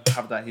you man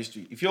have that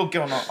history. If your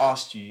girl now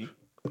asked you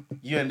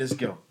and this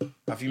girl,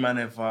 have you man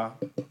ever?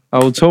 I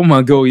will tell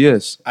my girl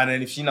yes. And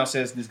then if she now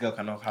says this girl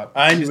cannot have,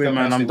 anyway,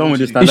 man, I'm done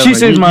with this. If she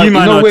says wait.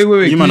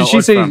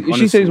 If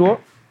she says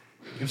what?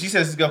 If she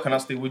says this girl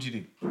cannot stay, what do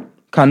you do?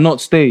 Cannot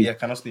stay. Yeah,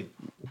 cannot stay.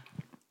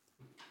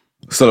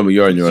 Solomon,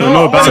 you're on your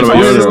own.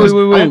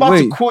 Wait. I'm about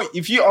to quote.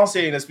 If you are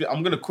saying this,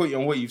 I'm going to quote you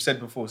on what you've said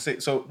before.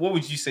 So, what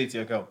would you say to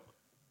your girl?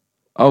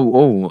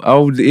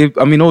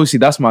 Obviously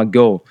that's my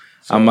girl,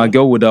 and my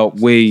girl would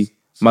outweigh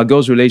my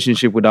girl's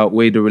relationship would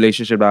outweigh the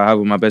relationship that I have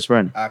with my best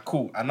friend.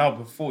 Cool. And now,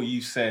 before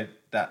you said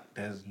that,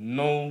 there's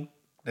no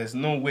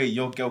way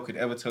your girl could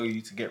ever tell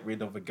you to get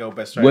rid of a girl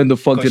best friend. When the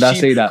fuck did I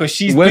say that? Because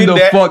she's when been the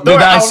there. fuck did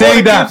I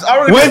say that?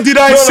 When did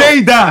I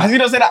say that? Has he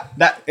not said that?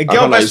 That a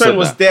girl best friend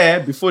was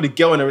there before the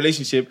girl in a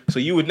relationship, so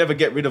you would never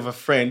get rid of a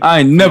friend. I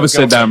ain't never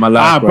said that in my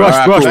life. Brush.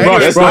 I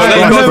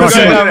never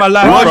said that in my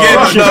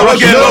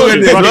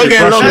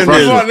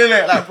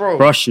life.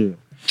 Brush it.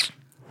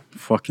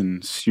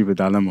 Fucking stupid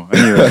dilemma.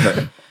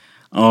 Anyway,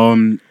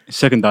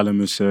 second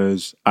dilemma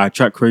says, I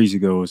attract crazy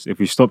girls. If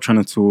we stop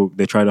trying to talk,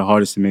 they try the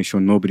hardest to make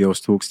sure nobody else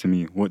talks to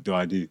me. What do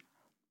I do?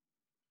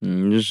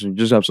 You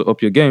just have to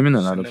up your game,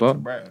 innit? Like the fuck.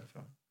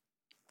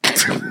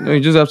 No, you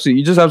just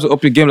have to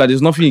up your game. Like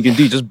there's nothing you can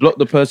do. Just block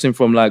the person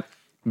from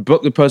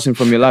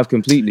your life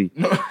completely.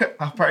 No,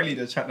 apparently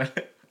they're trying to.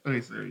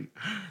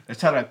 They're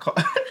trying to.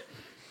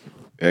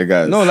 Yeah,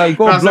 guys. No, like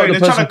go block the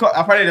person.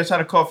 Apparently they're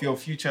trying to cut off your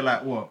future.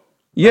 Like what?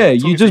 Yeah,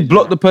 you just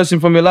block the person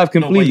from your life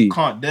completely. No, but you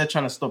can't. They're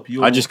trying to stop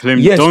you. I just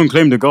don't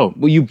claim the goal.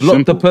 But you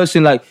block the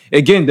person. Like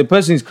again, the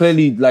person is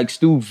clearly like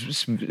still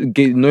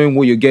knowing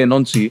what you're getting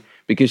onto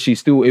because she's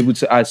still able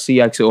to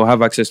see access or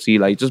have access to you.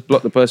 Like just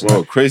block the person.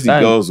 Bro, crazy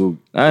girls will.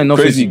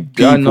 Crazy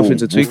people nothing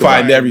to tweak.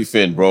 Find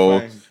everything,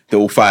 bro. They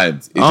will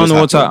find. I don't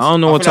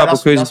know what type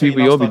of crazy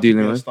people you'll be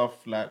dealing with.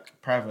 Stuff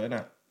like private,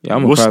 innit? Yeah,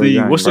 I'm a private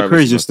guy. What's the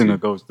craziest thing a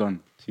girl's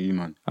done to you,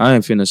 man? I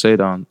ain't finna say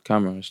that on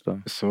camera and stuff.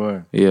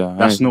 So yeah,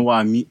 that's not what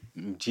I mean.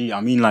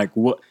 I mean, like,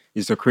 what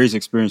is the crazy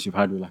experience you've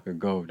had with like a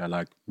girl that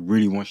like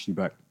really wants you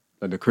back?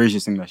 Like the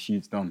craziest thing that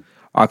she's done.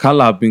 I can't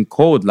lie, I've been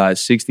called like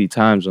 60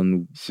 times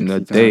in a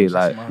day.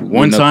 Like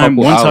one time,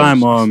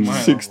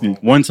 60.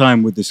 One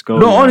time with this girl.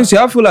 No, honestly,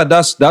 I feel like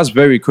that's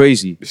very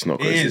crazy. It's not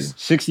crazy. It is.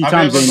 60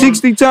 times.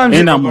 60 times.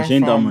 Ain't that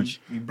much.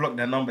 You block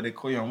their number, they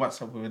call you on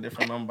WhatsApp with a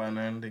different number, and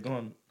then they go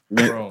on.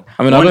 Bro.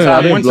 I mean,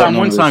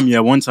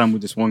 one time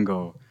with this one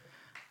girl,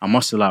 I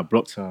must have like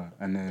blocked her,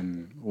 and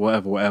then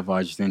whatever.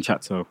 I just didn't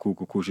chat to her. Cool.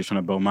 She was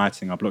trying to bell my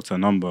thing. I blocked her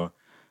number.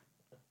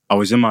 I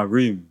was in my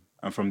room,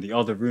 and from the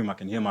other room, I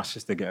can hear my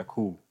sister get a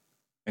call,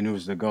 and it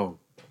was the girl.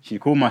 She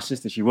called my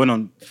sister. She went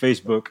on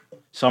Facebook,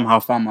 somehow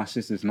found my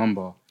sister's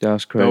number.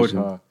 That's crazy.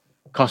 Belled her,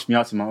 cussed me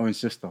out to my own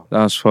sister.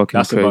 That's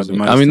fucking crazy.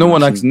 I mean,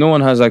 no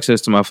one has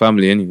access to my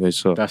family anyway,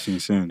 so that's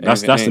insane.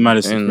 That's the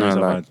maddest experience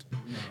I've had.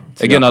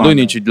 Again, I don't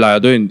need you. Like, I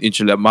don't need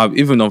you. Like,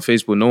 even on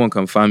Facebook, no one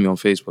can find me on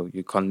Facebook.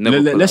 You can never.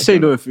 Let's say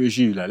though, if it was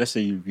you, like, let's say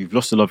you've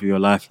lost the love of your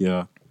life,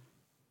 yeah.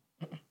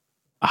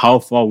 How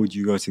far would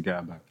you go to get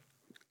her back?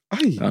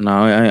 No,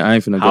 I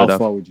ain't finna go that. How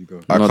far would you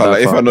go? I can't.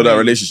 Like, if I know that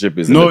relationship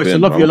is no, it's the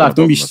love of your life.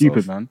 Don't be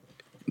stupid, man.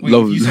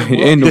 Love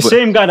the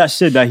same guy that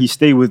said that he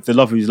stayed with the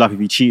love of his life if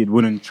he cheated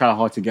wouldn't try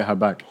hard to get her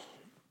back.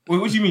 Wait,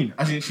 what do you mean?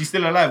 As in, she's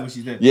still alive or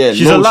she's dead? Yeah,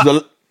 she's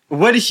alive.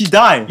 Where did she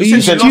die?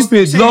 You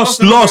stupid.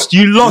 Lost.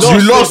 You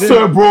lost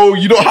her, bro.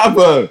 You don't have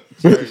her.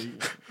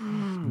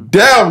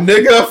 Damn,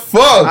 nigga.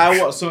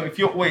 Fuck. So if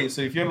your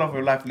love of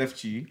your life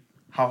left you,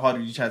 how hard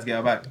would you try to get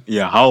her back?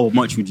 Yeah, how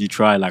much would you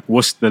try? Like,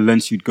 what's the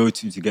lengths you'd go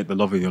to get the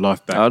love of your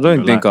life back? I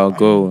don't think I'll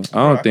go.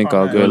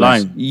 You're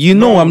lying. You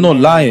know I'm not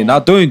lying. I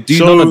don't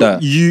do none of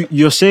that.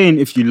 You're saying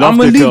if you love I'm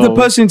gonna leave the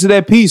person to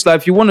their peace. Like,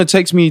 if you want to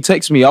text me,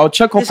 text me. I'll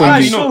check up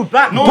on you.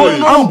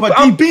 But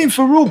I'm being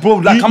for real, bro.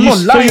 Like, I'm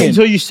not lying.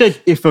 So you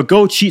said if a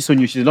girl cheats on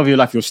you, she's love of your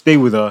life, you'll stay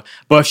with her.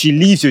 But if she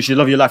leaves you, she's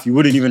love of your life, you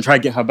wouldn't even try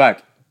to get her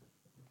back.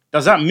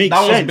 Does that make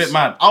sense? That was a bit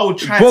mad. I would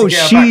try to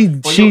get her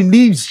back.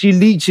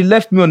 She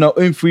left me on her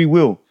own free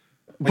will.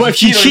 But if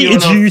she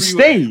cheated you,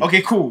 stay.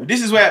 Okay, cool.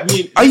 This is where I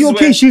mean. Are you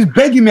okay? She's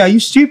begging me. Are you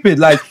stupid?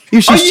 Like,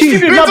 if she's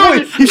cheating,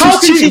 how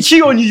can she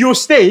cheat on you? You'll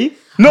stay.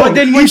 No, but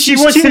then when she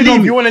wants to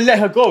leave, you want to let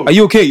her go. Are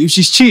you okay? If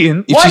she's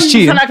cheating, and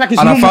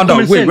I found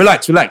out. Wait,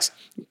 relax.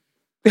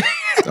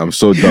 I'm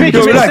so done with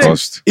this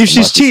podcast. If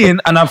she's cheating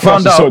and I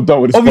found out,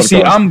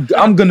 obviously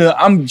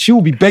she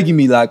will be begging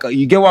me. Like,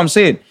 you get what I'm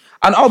saying?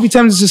 and I'll be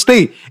tempted to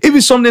stay. If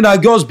it's something that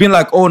a girl's been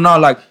like, oh, now,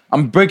 like,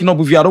 I'm breaking up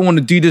with you, I don't want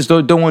to do this,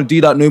 don't want to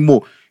do that no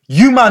more.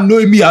 You man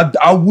knowing me,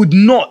 I would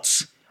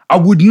not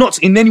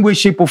in any way,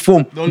 shape or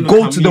form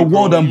go to the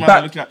world and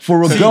back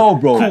for a girl,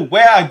 bro. Cool.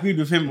 Where I agreed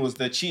with him was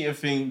the cheating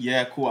thing.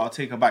 Yeah, cool. I'll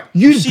take her back.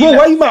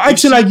 Why you man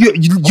acting like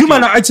you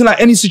man are acting like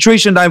any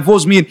situation that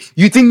involves me? And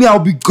you think me? I'll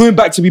be going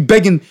back to be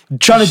begging,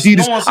 trying to do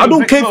this? I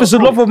don't care if it's the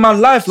love of my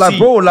life, like,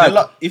 bro.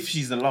 Like, if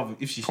she's the love,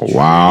 if she's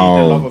Wow.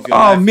 truly the love of your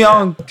life, me, I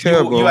don't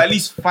care, bro. You at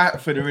least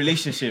fight for the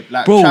relationship,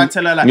 like, bro. try and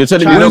tell her, like, You're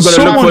telling me you're not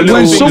gonna look for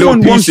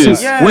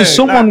when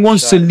someone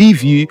wants to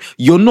leave you,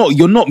 you're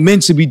not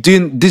meant to be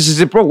doing this.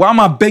 Is it, bro? Why am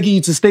I begging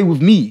you to stay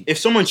with me? If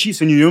someone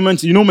cheats on you, you're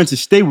not meant to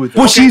stay with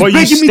them. But she's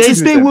begging me to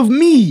stay with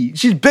me.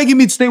 She's begging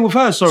me to stay with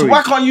her. Sorry. So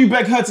why can't you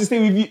beg her to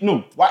stay with you?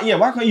 No. Why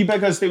can't you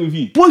beg her to stay with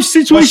you? Both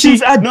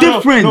situations are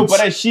different. No, but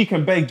then she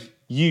can beg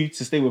you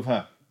to stay with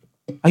her.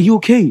 Are you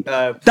okay?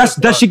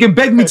 That she can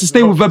beg me to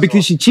stay with her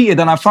because she cheated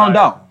and I found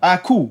out.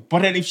 Cool.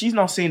 But then if she's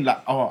now saying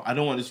like, oh, I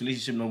don't want this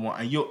relationship no more,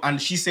 and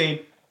she's saying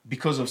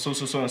because of so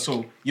and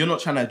so, you're not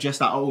trying to address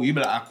that. Oh, you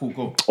be like, cool,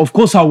 go. Of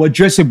course I'll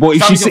address it, but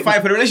if she's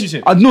fighting for the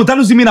relationship. No, that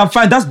doesn't mean I'm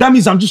fine. That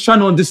means I'm just trying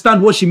to understand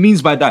what she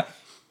means by that.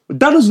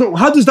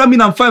 How does that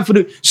mean I'm fine for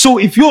the? So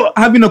if you're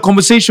having a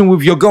conversation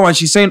with your girl and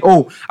she's saying,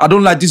 oh, I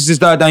don't like this,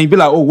 that, and you be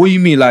like, oh, what do you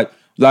mean? Like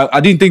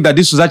I didn't think that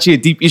this was actually a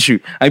deep issue.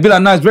 I'd be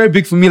like, nah, it's very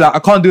big for me. Like I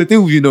can't do a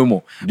thing with you no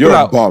more. You're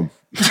like, a bum.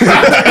 I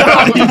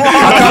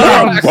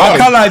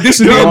can't lie. This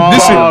is the end of the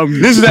pod.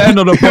 This is the end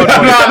of the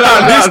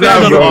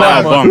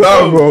pod.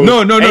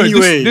 No.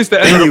 Anyway, this is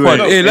the end of the pod.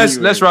 Hey,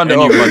 let's round it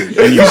up, man.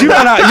 Anyway. You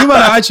man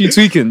are actually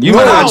tweaking. You're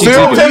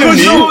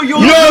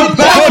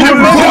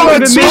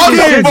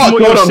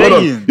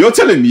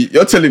telling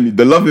me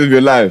the love of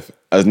your life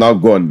has now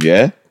gone,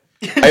 yeah?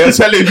 And you're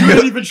telling me You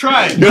didn't even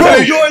try. You're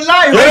lying.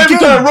 You're even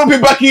trying to rope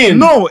it back in.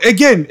 No,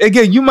 again,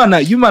 you man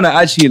are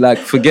actually like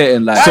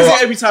forgetting like. So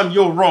every time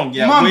you're wrong,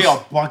 yeah, we are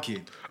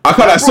bugging. I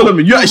can't like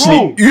Solomon. You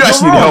actually need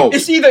help.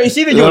 It's either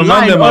you're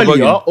lying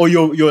earlier or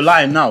you're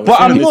lying now.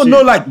 But I'm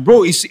not like,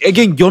 bro. It's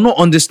again, you're not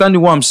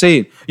understanding what I'm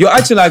saying. You're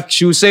acting like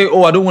she will say,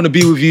 "Oh, I don't want to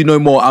be with you no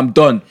more. I'm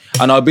done,"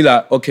 and I'll be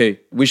like, "Okay,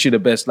 wish you the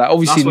best." Like,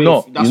 obviously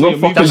not. He's not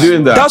fucking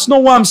doing that. That's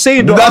not what I'm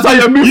saying. Though. That's how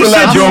you're moving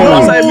like,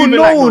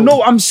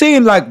 No. I'm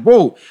saying like,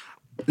 bro.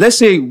 Let's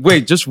say,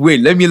 just wait.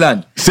 Let me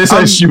land. Say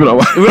something stupid.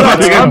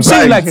 I'm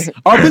saying like,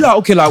 I'll be like,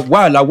 okay, like,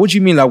 why? Like, what do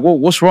you mean? Like,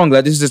 what's wrong?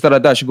 Like, this,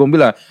 that. She's gonna be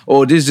like,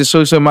 oh, this is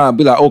so man. I'll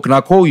be like, oh, can I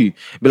call you?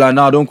 Be like,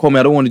 nah, don't call me.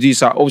 I don't want to do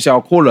this. Obviously,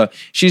 I'll call her.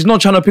 She's not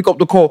trying to pick up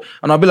the call,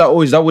 and I'll be like,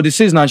 oh, is that what this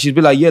is now? And she's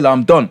be like, yeah, like,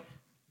 I'm done.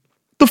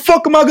 The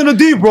fuck am I gonna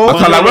do, bro?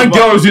 Okay, like when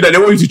girls do that, they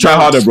want you to try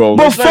harder, bro.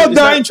 But fuck that,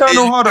 I ain't trying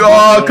no harder.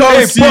 Oh,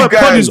 come see, guys.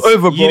 Pod is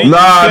over, bro.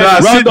 Nah,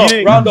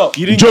 round up.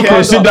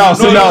 Joker, sit down,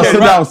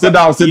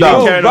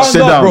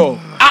 bro.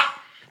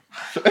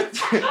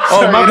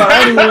 Oh my god!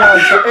 Anyway,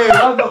 hey,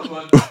 round up,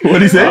 man. What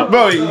did he say,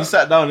 bro? You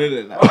sat down,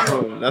 innit? Like,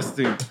 bro, that's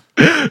the thing.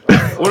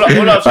 All I'm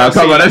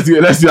come on, let's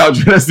do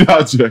outro, man.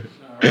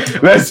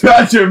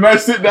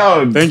 Sit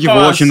down. Thank you for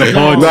watching the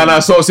pod. Nah,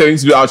 so we need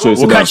to do outro.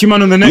 We'll catch you,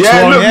 man, on the next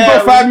one. Look, we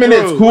got 5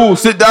 minutes. Cool,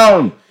 sit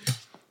down.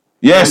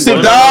 Yeah,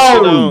 sit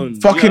down.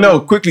 Fucking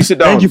hell, quickly sit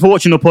down. Thank you for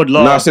watching the pod,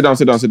 love. Nah, sit down.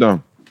 So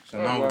now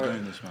we're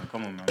doing this, man.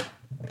 Come on, man.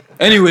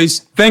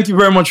 Anyways, thank you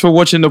very much for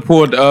watching the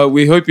pod.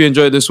 We hope you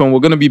enjoyed this one.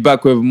 We're going to be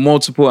back with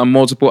multiple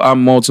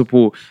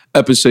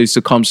episodes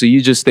to come. So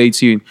you just stay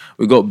tuned.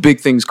 We got big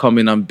things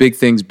coming and big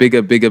things,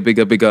 bigger,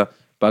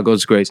 by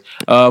God's grace.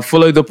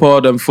 Follow the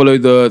pod and follow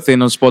the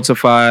thing on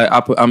Spotify,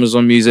 Apple,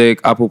 Amazon Music,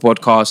 Apple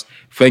Podcast.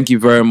 Thank you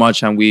very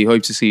much. And we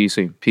hope to see you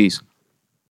soon. Peace.